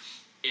 D.C.,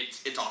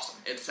 it's awesome.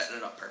 It's setting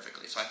it up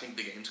perfectly. So I think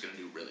the game's going to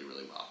do really,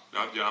 really well.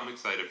 I'm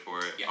excited for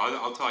it. Yeah.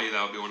 I'll tell you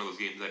that'll be one of those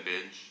games I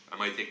binge. I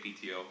might take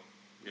PTO.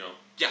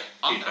 Yeah,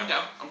 I'm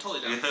down. I'm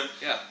totally down.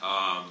 Yeah.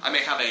 I may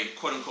have a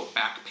quote-unquote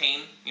back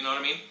pain, you know what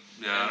I mean?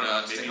 Yeah,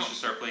 and, maybe you should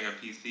start playing on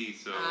PC.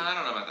 So I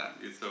don't know about that.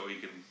 So we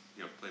can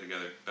play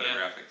together. Better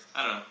graphics.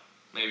 I don't know.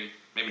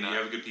 Maybe not. You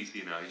have a good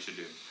PC now. You should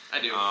do.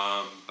 I do.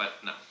 But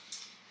no.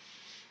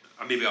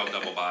 Maybe I'll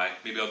double buy.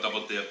 Maybe I'll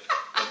double dip.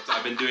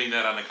 I've been doing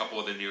that on a couple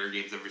of the newer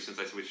games ever since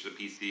I switched to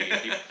PC.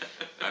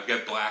 I've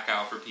got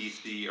Blackout for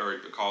PC or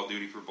Call of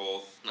Duty for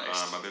both.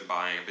 Nice.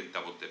 I've been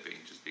double dipping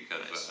just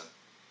because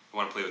I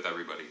want to play with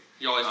everybody.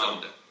 You always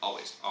double dip.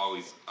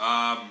 Always.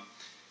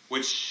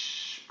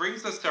 Which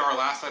brings us to our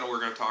last title we're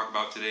going to talk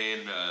about today.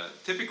 And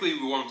typically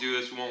we won't do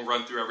this. We won't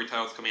run through every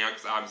title that's coming out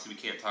because obviously we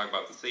can't talk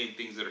about the same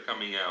things that are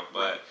coming out.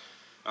 But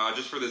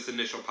just for this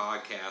initial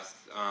podcast,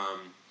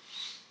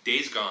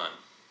 Days Gone.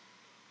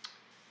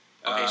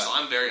 Okay, so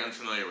I'm very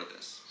unfamiliar with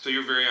this. So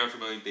you're very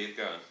unfamiliar with Days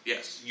Gone?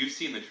 Yes. You've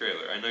seen the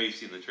trailer. I know you've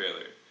seen the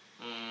trailer.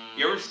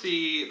 You ever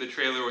see the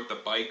trailer with the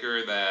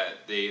biker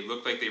that they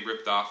look like they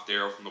ripped off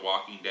Daryl from The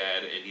Walking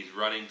Dead, and he's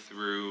running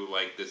through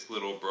this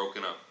little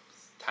broken up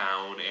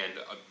town, and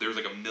there's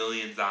 1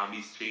 million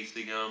zombies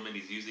chasing him, and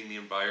he's using the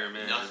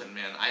environment? Nothing,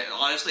 man. I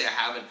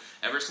haven't.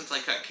 Ever since I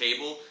cut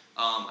cable,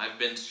 I've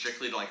been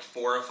strictly to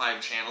 4 or 5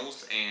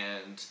 channels,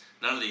 and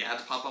none of the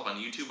ads pop up on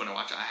YouTube when I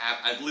watch it.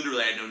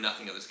 I know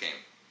nothing of this game.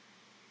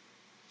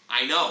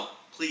 I know.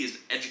 Please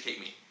educate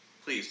me.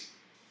 Please.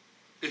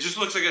 It just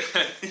looks like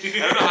I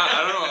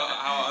don't know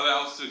how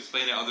else to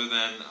explain it other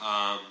than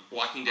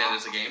Walking Dead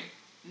is a game.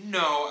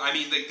 No, I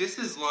mean this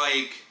is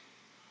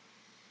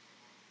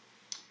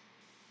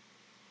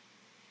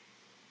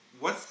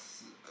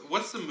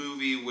what's the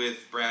movie with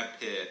Brad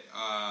Pitt?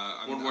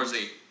 World War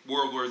Z.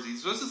 World War Z.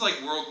 So this is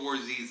World War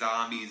Z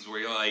zombies where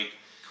you're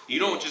you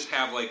don't just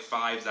have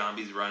 5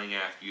 zombies running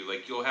after you.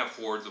 You'll have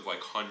hordes of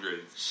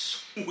hundreds.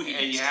 Sweet.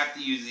 And you have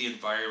to use the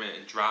environment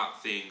and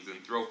drop things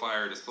and throw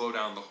fire to slow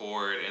down the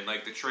horde. And the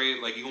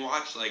you can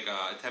watch a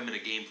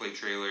 10-minute gameplay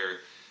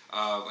trailer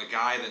of a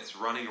guy that's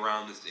running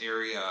around this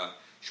area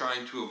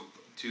trying to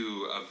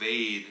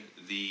evade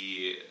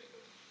the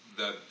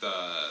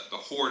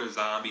horde of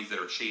zombies that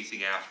are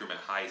chasing after him at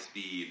high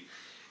speed.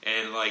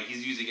 And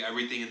he's using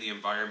everything in the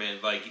environment.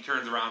 He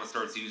turns around and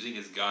starts using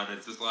his gun.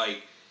 It's just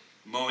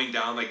mowing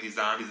down these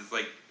zombies.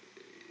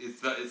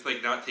 It's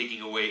not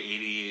taking away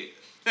any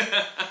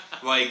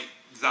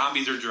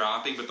zombies are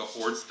dropping, but the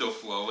horde's still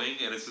flowing,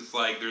 and it's just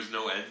there's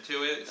no end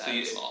to it.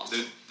 That's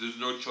awesome. There's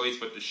no choice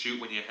but to shoot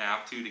when you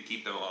have to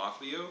keep them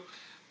off of you.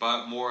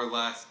 But more or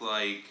less,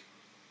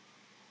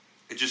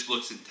 it just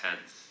looks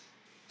intense.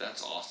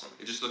 That's awesome.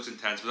 It just looks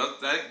intense. But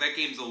that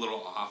game's a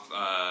little off.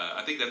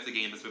 I think that's the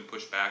game that's been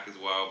pushed back as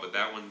well. But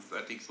that one's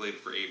I think slated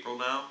for April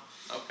now.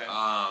 Okay.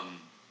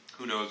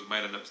 Who knows? We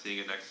might end up seeing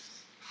it next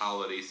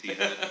holiday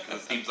season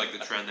because it seems like the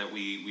trend that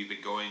we've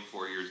been going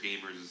for here as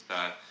gamers is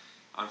that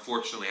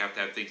unfortunately have to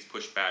have things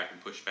pushed back.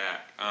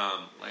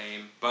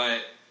 Lame.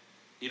 But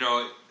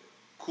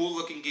cool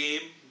looking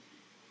game.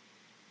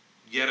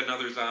 Yet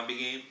another zombie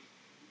game.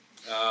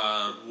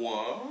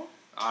 What?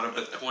 Out of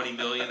the 20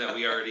 million that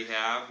we already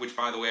have, which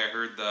by the way I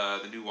heard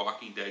the new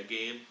Walking Dead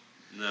game.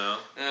 No.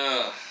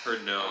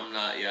 Heard no. I'm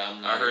not.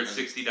 I heard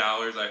 $60.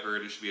 I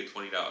heard it should be a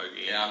 $20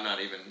 game. Yeah, I'm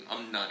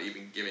not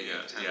even giving it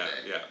a 10 day.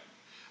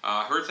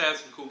 Yeah. Heard it has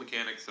some cool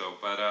mechanics though,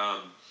 but so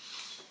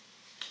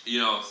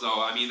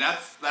I mean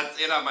that's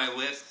it on my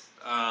list.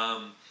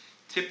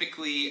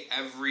 Typically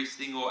every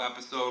single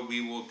episode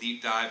we will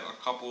deep dive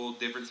a couple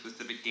different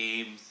specific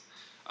games.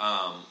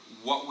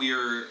 What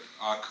we're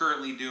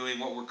currently doing,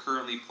 what we're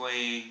currently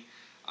playing.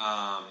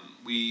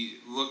 We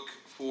look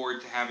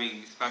forward to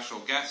having special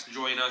guests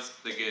join us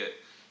to get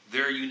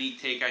their unique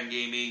take on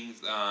gaming.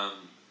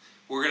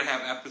 We're going to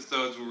have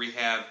episodes where we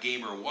have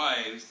gamer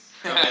wives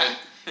come in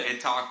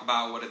and talk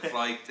about what it's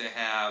like to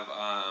have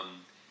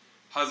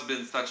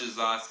husbands such as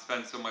us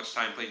spend so much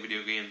time playing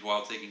video games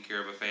while taking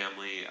care of a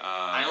family.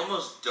 I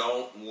almost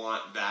don't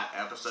want that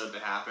episode to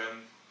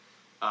happen.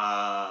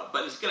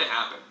 But it's gonna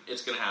happen.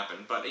 It's gonna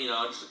happen. But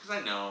just because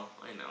I know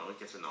it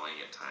gets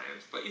annoying at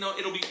times. But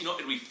it'll be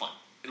fun.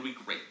 It'll be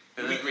great.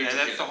 It'll be great. And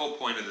that's the whole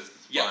point of this.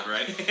 It's fun,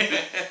 right?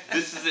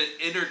 This is an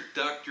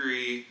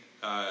introductory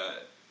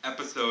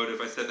episode,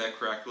 if I said that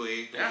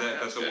correctly. Yeah,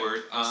 that's good. a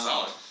word.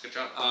 Solid. Good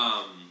job.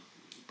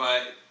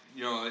 But,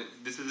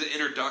 this is an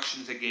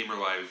introduction to Gamer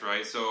Lives,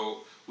 right?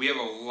 So we have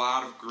a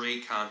lot of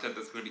great content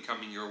that's going to be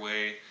coming your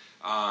way.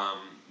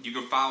 You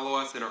can follow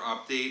us in our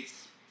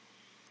updates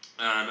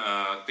on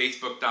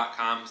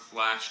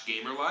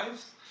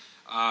facebook.com/GamerLives.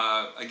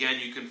 Again,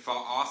 you can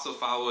also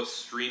follow us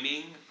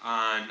streaming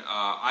on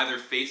either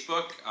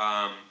Facebook.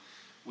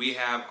 We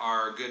have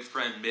our good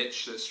friend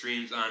Mitch that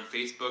streams on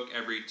Facebook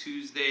every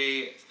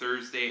Tuesday,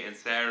 Thursday, and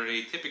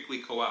Saturday, typically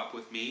co-op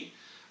with me.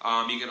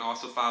 You can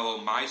also follow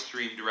my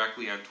stream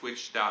directly on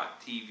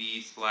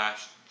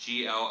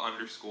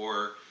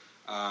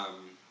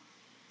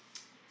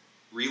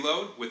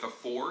twitch.tv/GL_reload with a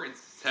 4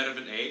 instead of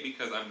an A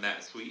because I'm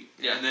that sweet.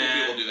 Yeah, and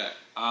then, people do that.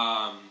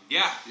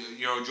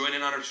 Join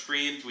in on our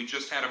streams. We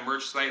just had a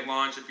merch site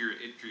launch. If you're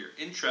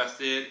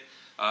interested,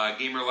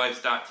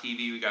 GamerLives.tv.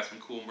 We got some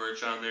cool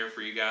merch on there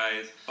for you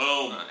guys.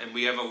 Boom. And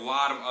we have a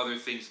lot of other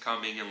things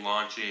coming and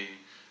launching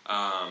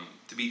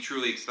to be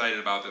truly excited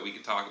about that we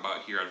can talk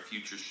about here on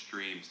future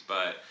streams.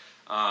 But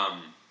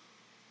a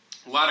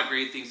lot of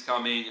great things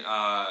coming,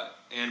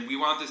 and we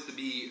want this to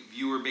be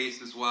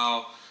viewer-based as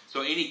well.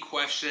 So any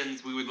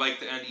questions, we would like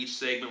to end each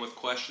segment with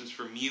questions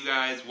from you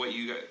guys,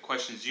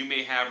 questions you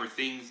may have or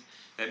things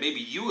that maybe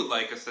you would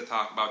like us to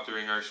talk about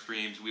during our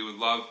streams. We would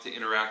love to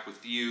interact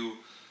with you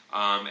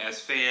as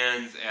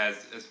fans,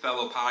 as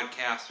fellow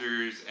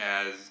podcasters,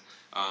 as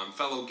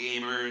fellow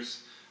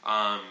gamers,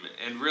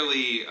 and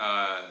really,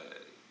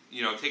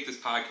 take this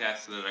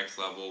podcast to the next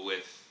level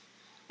with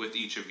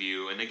each of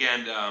you. And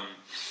again,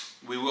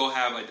 we will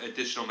have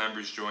additional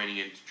members joining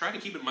in to try to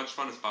keep it much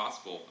fun as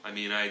possible. I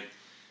mean, I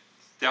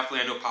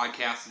know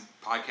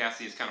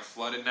podcasting is kind of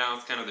flooded now.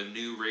 It's kind of the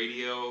new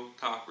radio,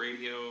 talk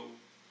radio,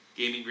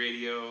 gaming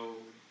radio.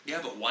 Yeah,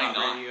 but why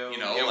not? Radio.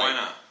 Why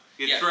not?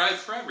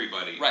 It's for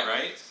everybody,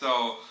 right?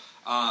 So,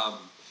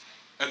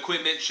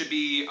 equipment should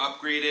be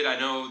upgraded. I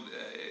know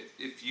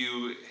if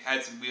we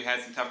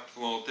had some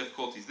technical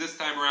difficulties this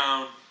time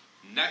around.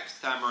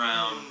 Next time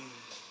around,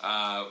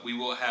 we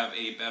will have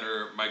a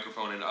better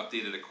microphone and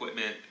updated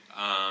equipment.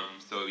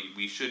 So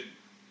we should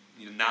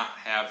not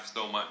have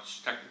so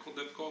much technical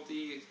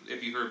difficulty.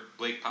 If you heard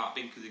Blake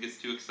popping because he gets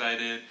too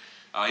excited,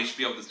 you should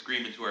be able to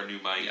scream into our new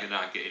mic and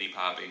not get any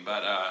popping.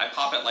 But I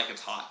pop it like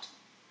it's hot.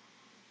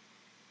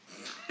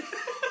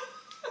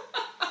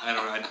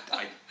 I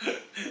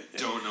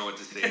don't know what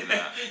to say to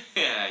that.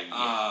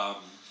 Yeah.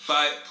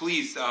 But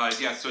please,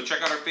 so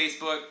check out our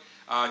Facebook,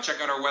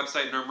 check out our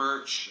website and our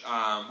merch.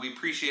 We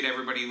appreciate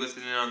everybody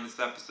listening on this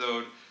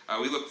episode.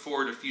 We look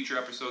forward to future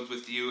episodes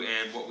with you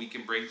and what we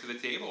can bring to the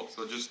table.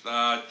 So just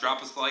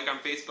drop us a like on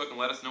Facebook and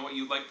let us know what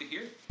you'd like to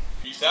hear.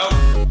 Peace out.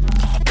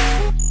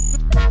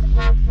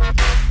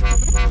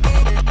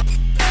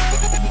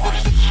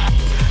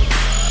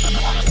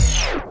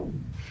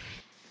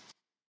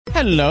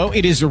 Hello,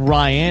 it is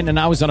Ryan, and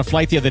I was on a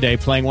flight the other day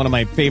playing one of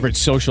my favorite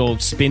social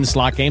spin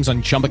slot games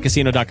on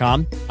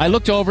ChumbaCasino.com. I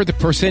looked over at the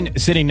person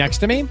sitting next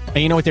to me, and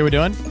you know what they were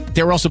doing?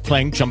 They were also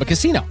playing Chumba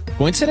Casino.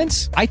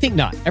 Coincidence? I think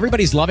not.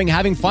 Everybody's loving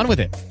having fun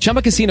with it.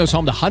 Chumba Casino is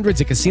home to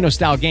hundreds of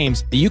casino-style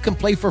games that you can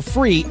play for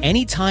free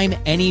anytime,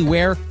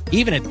 anywhere,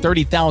 even at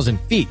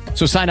 30,000 feet.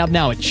 So sign up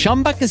now at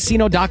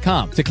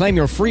ChumbaCasino.com to claim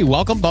your free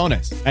welcome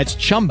bonus. That's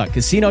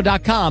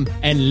ChumbaCasino.com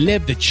and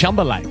live the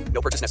Chumba life.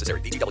 No purchase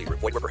necessary. VGW.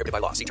 Void where prohibited by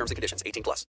law. See terms and conditions. 18+.